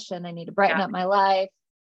refresh and I need to brighten up my life.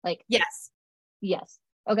 Like, yes.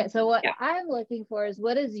 Okay. So what I'm looking for is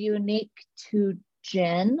what is unique to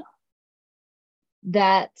Jen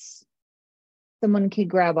that someone could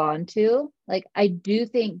grab onto. Like, I do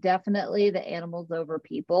think definitely the animals over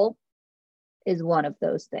people is one of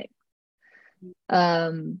those things.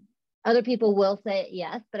 Other people will say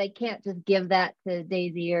yes, but I can't just give that to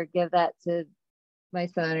Daisy or give that to my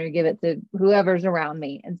son or give it to whoever's around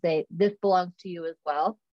me and say, this belongs to you as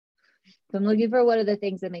well. So I'm looking for what are the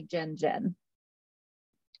things that make Jen Jen.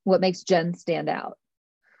 What makes Jen stand out?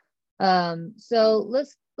 So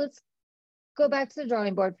let's go back to the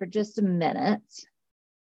drawing board for just a minute.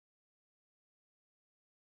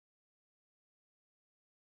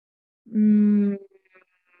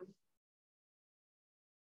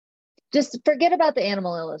 Just forget about the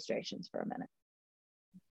animal illustrations for a minute.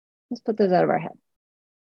 Let's put those out of our head.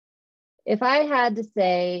 If I had to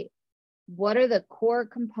say, what are the core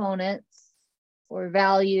components or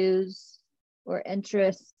values or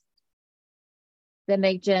interests that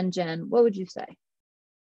make Jen Jen, what would you say?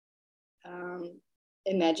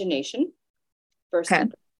 Imagination, first. Okay.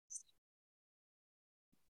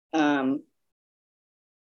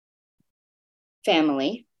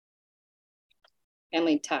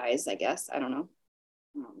 Family ties, I guess. I don't know.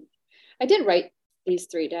 I did write these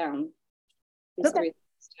 3 down.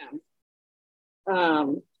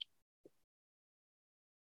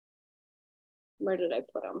 Where did I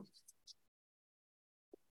put them?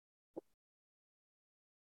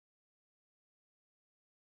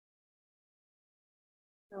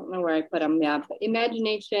 I don't know where I put them. Yeah, but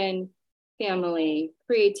imagination, family,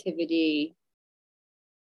 creativity.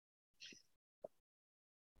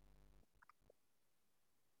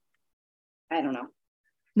 I don't know.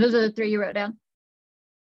 Those are the three you wrote down?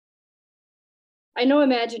 I know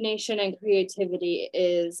imagination and creativity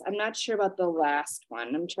is, I'm not sure about the last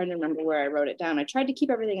one. I'm trying to remember where I wrote it down. I tried to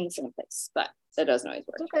keep everything in the same place, but that doesn't always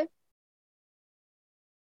work. Okay.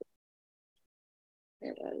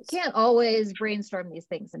 There it is. Can't always brainstorm these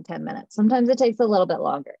things in 10 minutes. Sometimes it takes a little bit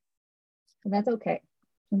longer. And that's okay.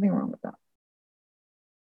 Nothing wrong with that.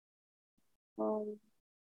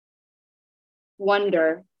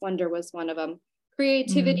 Wonder was one of them.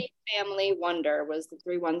 Creativity, family, wonder was the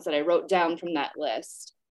three ones that I wrote down from that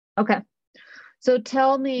list. Okay. So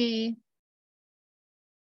tell me,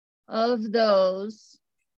 of those,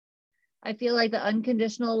 I feel like the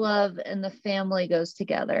unconditional love and the family goes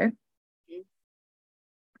together.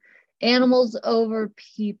 Animals over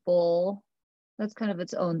people, that's kind of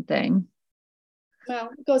its own thing. Well,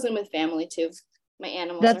 it goes in with family too. My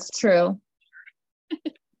animals. That's true.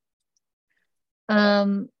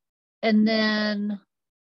 And then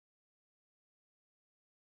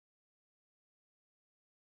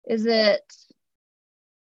is it,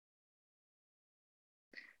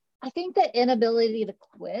 I think the inability to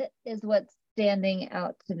quit is what's standing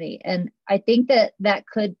out to me. And I think that that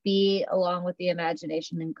could be along with the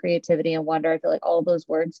imagination and creativity and wonder. I feel like all those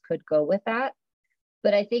words could go with that.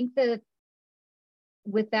 But I think that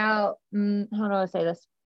without, how do I say this?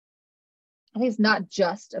 I think it's not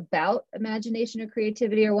just about imagination or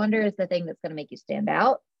creativity or wonder is the thing that's going to make you stand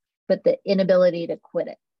out, but the inability to quit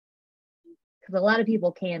it. Because a lot of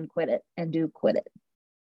people can quit it and do quit it.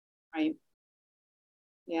 Right.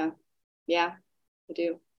 Yeah. Yeah, I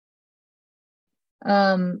do.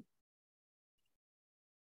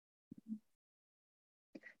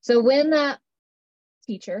 So when that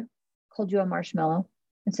teacher called you a marshmallow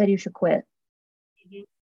and said you should quit,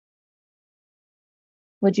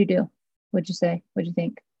 what'd you do? What'd you say? What'd you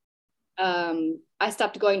think? I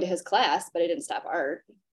stopped going to his class, but I didn't stop art.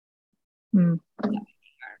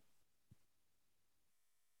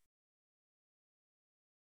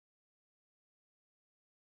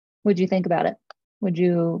 What'd you think about it?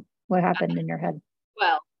 What happened in your head?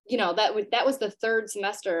 Well, you know, that was the third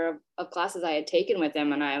semester of classes I had taken with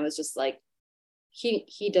him. And I was just like,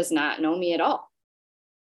 he does not know me at all.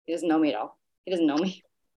 He doesn't know me at all. He doesn't know me.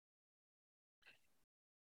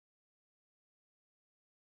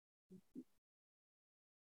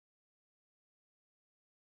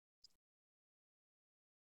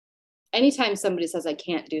 Anytime somebody says I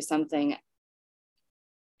can't do something,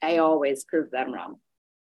 I always prove them wrong.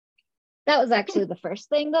 That was actually the first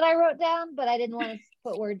thing that I wrote down, but I didn't want to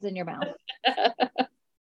put words in your mouth.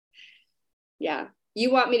 Yeah.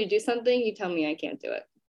 You want me to do something, you tell me I can't do it.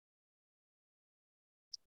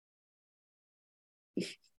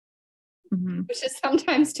 Which is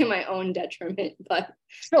sometimes to my own detriment, but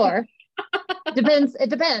sure. It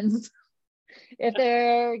depends if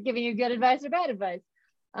they're giving you good advice or bad advice.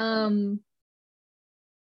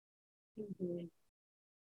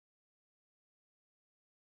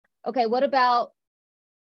 Okay, what about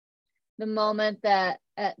the moment that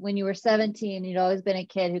when you were 17, you'd always been a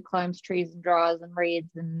kid who climbs trees and draws and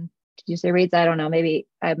reads, and did you say reads? I don't know, maybe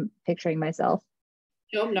I'm picturing myself.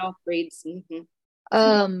 No, reads.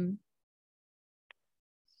 And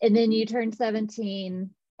then you turned 17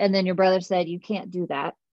 and then your brother said you can't do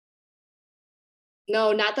that.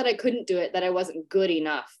 No, not that I couldn't do it, that I wasn't good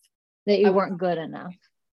enough. That you weren't good enough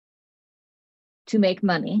to make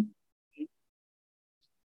money.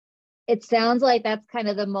 It sounds like that's kind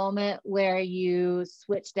of the moment where you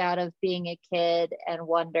switched out of being a kid and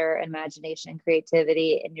wonder, imagination,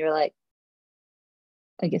 creativity, and you're like,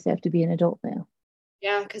 I guess I have to be an adult now.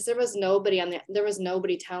 Yeah, because there was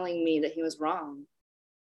nobody telling me that he was wrong.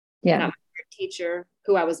 Yeah. Not my teacher,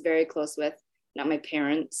 who I was very close with, not my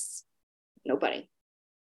parents, nobody.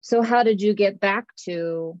 So how did you get back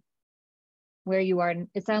to where you are?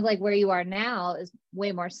 It sounds like where you are now is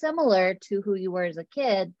way more similar to who you were as a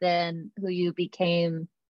kid than who you became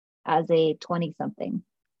as a 20-something.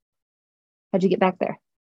 How'd you get back there?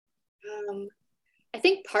 I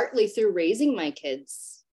think partly through raising my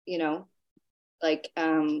kids, you know, like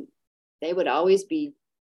they would always be,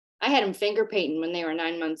 I had them finger painting when they were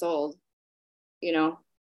 9 months old, you know.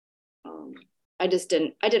 I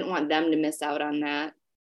didn't want them to miss out on that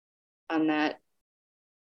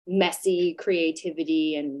messy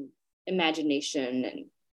creativity and imagination, and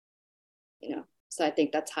you know, so I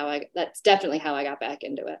think that's definitely how I got back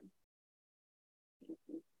into it.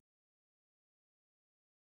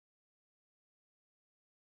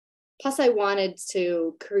 Plus I wanted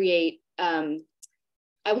to create, I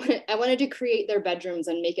wanted to create their bedrooms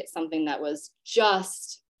and make it something that was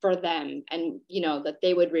just for them, and, you know, that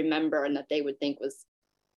they would remember and that they would think was,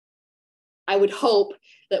 I would hope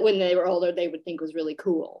that when they were older, they would think was really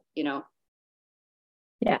cool, you know?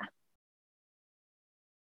 Yeah.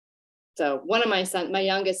 So one of my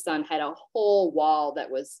youngest son had a whole wall that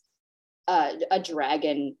was a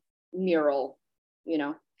dragon mural, you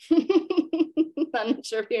know? I'm not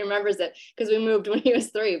sure if he remembers it because we moved when he was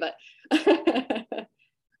 3, but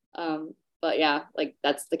but yeah, like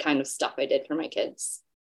that's the kind of stuff I did for my kids.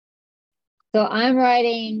 So I'm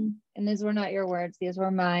writing, and these were not your words, these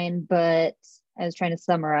were mine, but I was trying to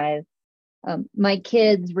summarize. My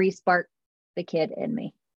kids re-sparked the kid in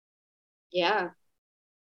me. Yeah.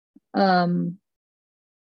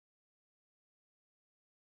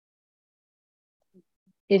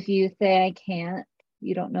 If you say I can't,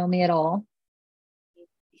 you don't know me at all.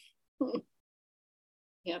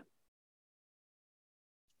 Yeah.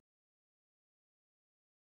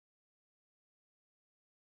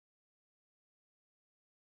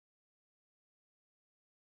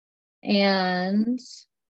 And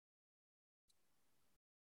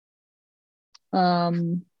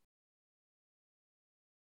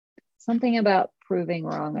something about proving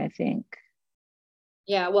wrong, I think.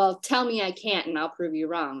 Yeah, well, tell me I can't and I'll prove you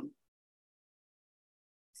wrong.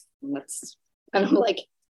 And that's kind of like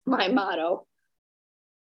my motto.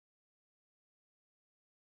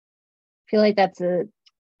 I feel like that's a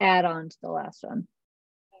add-on to the last one.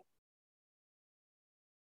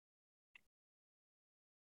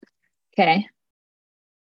 Okay.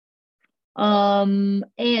 And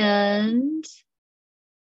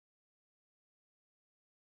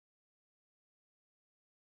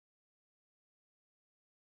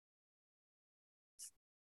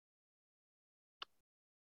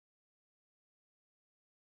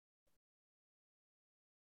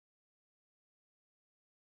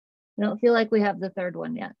I don't feel like we have the third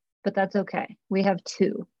one yet, but that's okay. We have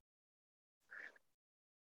 2.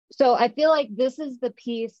 So I feel like this is the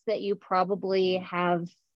piece that you probably have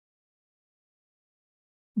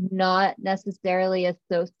not necessarily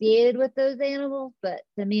associated with those animals, but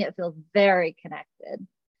to me, it feels very connected.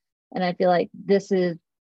 And I feel like this is,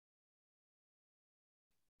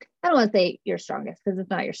 I don't want to say your strongest because it's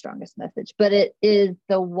not your strongest message, but it is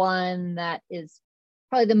the one that is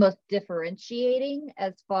probably the most differentiating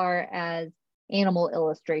as far as animal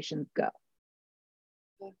illustrations go.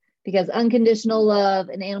 Because unconditional love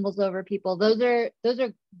and animals over people, those are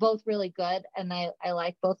both really good, and I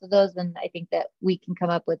like both of those, and I think that we can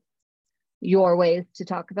come up with your ways to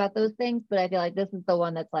talk about those things. But I feel like this is the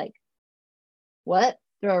one that's like, what?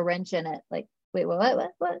 Throw a wrench in it. Like, wait,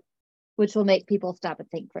 what? Which will make people stop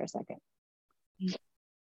and think for a second.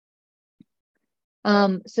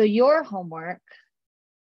 So your homework.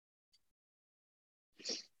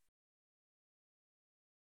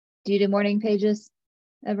 Do you do morning pages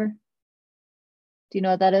ever? Do you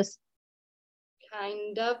know what that is?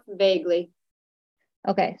 Kind of vaguely.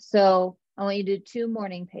 Okay, so I want you to do 2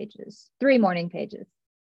 morning pages, 3 morning pages.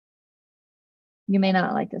 You may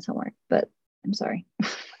not like this homework, but I'm sorry.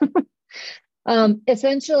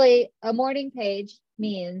 Essentially, a morning page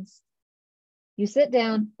means you sit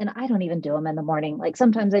down, and I don't even do them in the morning. Like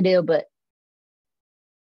sometimes I do, but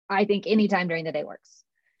I think anytime during the day works.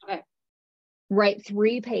 Okay. Write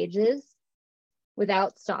 3 pages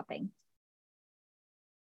without stopping.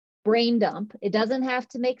 Brain dump. It doesn't have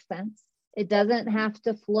to make sense. It doesn't have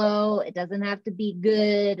to flow. It doesn't have to be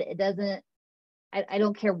good. It doesn't, I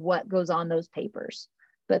don't care what goes on those papers,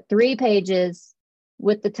 but 3 pages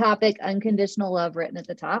with the topic unconditional love written at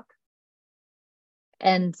the top.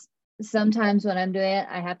 And sometimes when I'm doing it,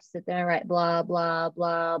 I have to sit there and write blah, blah,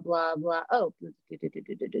 blah, blah, blah. Oh, and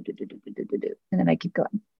then I keep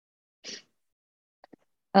going.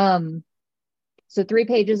 So 3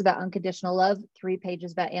 pages about unconditional love, 3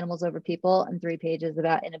 pages about animals over people, and 3 pages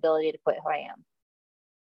about inability to quit who I am.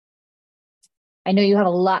 I know you have a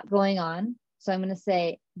lot going on, so I'm going to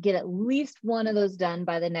say get at least one of those done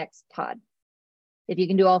by the next pod. If you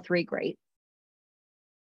can do all 3, great.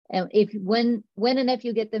 And when and if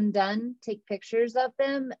you get them done, take pictures of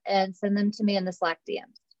them and send them to me in the Slack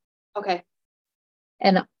DMs. Okay.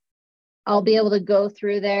 And I'll be able to go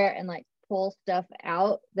through there and like pull stuff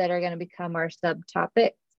out that are going to become our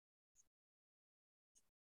subtopics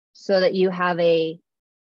so that you have a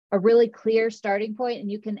really clear starting point and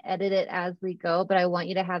you can edit it as we go. But I want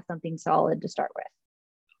you to have something solid to start with.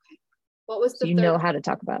 What was the so you know how to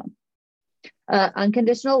talk about them.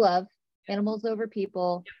 Unconditional love, animals over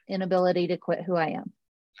people, inability to quit who I am.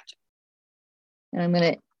 And I'm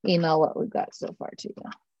going to email what we've got so far to you.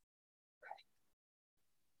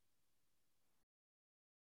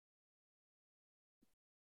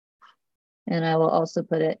 And I will also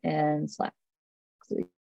put it in Slack so you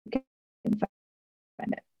can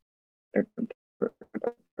find it.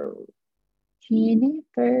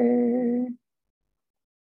 Jennifer.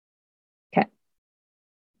 Okay.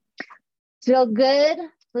 Feel good?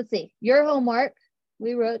 Let's see. Your homework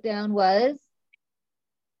we wrote down was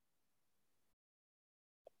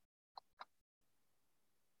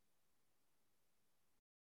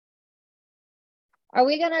are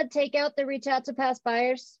we going to take out the reach out to past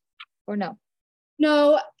buyers or no?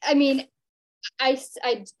 No, I mean, I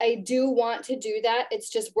do want to do that. It's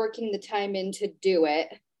just working the time in to do it.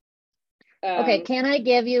 Okay, can I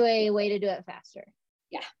give you a way to do it faster?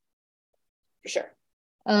 Yeah, for sure.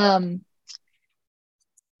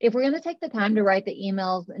 If we're going to take the time to write the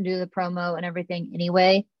emails and do the promo and everything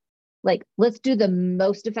anyway, like let's do the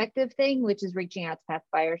most effective thing, which is reaching out to past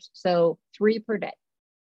buyers. So 3 per day.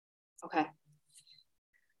 Okay.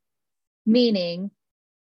 Meaning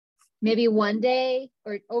maybe one day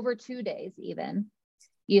or over 2 days even.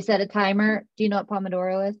 You set a timer. Do you know what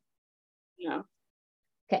Pomodoro is? No.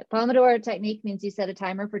 Okay. Pomodoro technique means you set a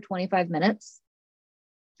timer for 25 minutes.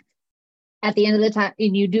 At the end of the time,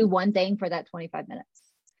 and you do one thing for that 25 minutes.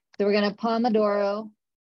 So we're going to Pomodoro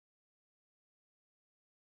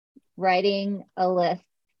writing a list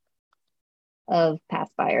of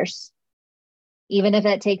past buyers. Even if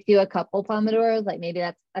it takes you a couple Pomodoros, like maybe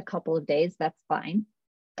that's a couple of days, that's fine.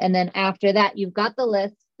 And then after that, you've got the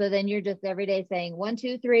list. So then you're just every day saying 1,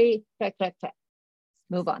 2, 3, check, check, check.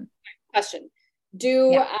 Move on. Question.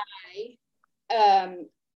 Do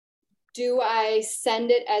I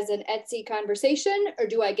send it as an Etsy conversation, or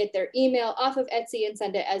do I get their email off of Etsy and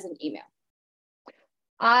send it as an email?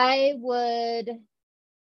 I would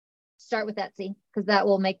start with Etsy because that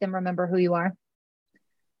will make them remember who you are.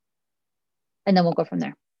 And then we'll go from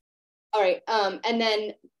there. All right. And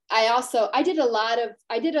then I did a lot of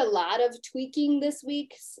tweaking this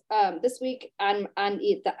week on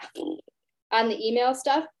the email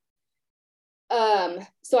stuff.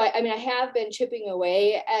 So I have been chipping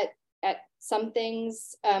away at some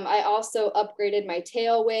things. I also upgraded my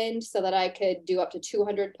Tailwind so that I could do up to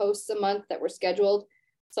 200 posts a month that were scheduled.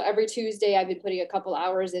 So every Tuesday I've been putting a couple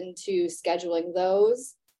hours into scheduling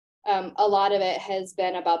those. A lot of it has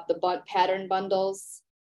been about the pattern bundles.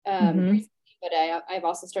 But I've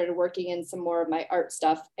also started working in some more of my art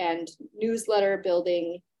stuff and newsletter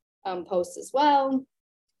building posts as well.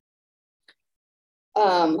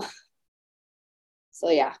 So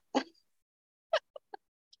yeah.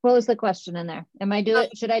 What was the question in there?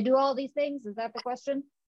 Should I do all these things? Is that the question?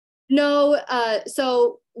 No.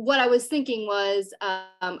 So what I was thinking was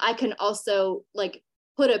I can also like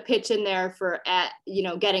put a pitch in there for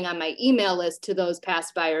getting on my email list to those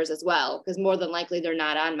past buyers as well, because more than likely they're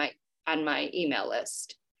not on my email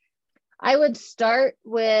list. I would start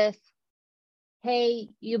with, hey,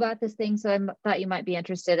 you bought this thing, so I thought you might be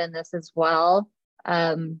interested in this as well.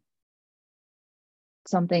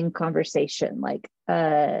 Something conversation like,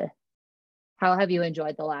 how have you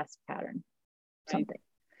enjoyed the last pattern? Right. Something.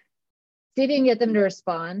 See if you can get them to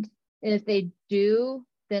respond. And if they do,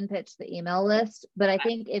 then pitch the email list. But I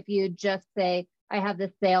think if you just say, I have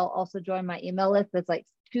this sale, also join my email list, that's like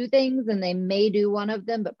 2 things, and they may do one of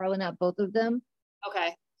them, but probably not both of them.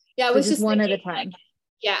 Okay. Yeah, I was just one at a time.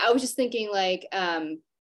 I was just thinking like,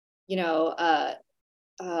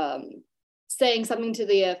 saying something to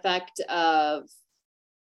the effect of,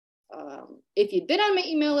 if you'd been on my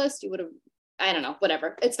email list, you would have, I don't know,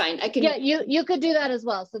 whatever. It's fine. I can. Yeah, you could do that as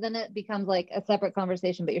well. So then it becomes like a separate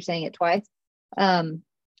conversation, but you're saying it twice.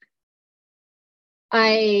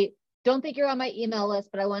 I don't think you're on my email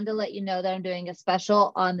list, but I wanted to let you know that I'm doing a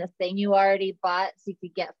special on the thing you already bought, so you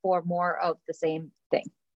could get 4 more of the same thing.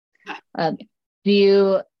 Do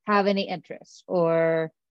you have any interest,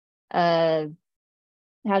 or how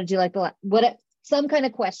did you like some kind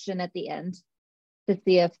of question at the end to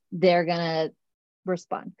see if they're gonna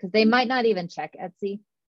respond, because they might not even check Etsy.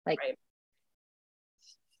 Like, right.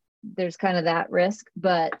 There's kind of that risk,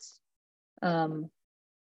 but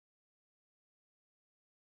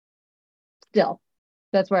still,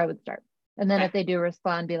 that's where I would start. And then if they do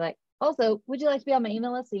respond, be like, also, would you like to be on my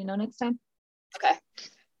email list so you know next time? Okay.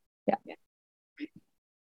 Yeah.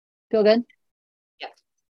 Feel good? Yeah.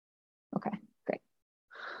 Okay, great.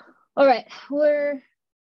 All right, we're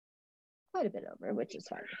quite a bit over, which is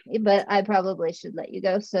fine with me, but I probably should let you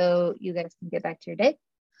go so you guys can get back to your day.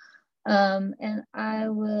 And I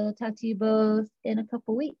will talk to you both in a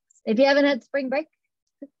couple weeks. If you haven't had spring break,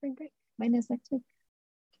 mine is next week.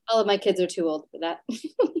 All of my kids are too old for that.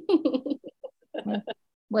 Well,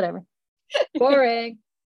 whatever. Boring.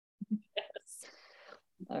 Yes.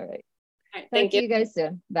 All right. Thank you. See you guys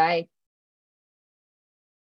soon. Bye.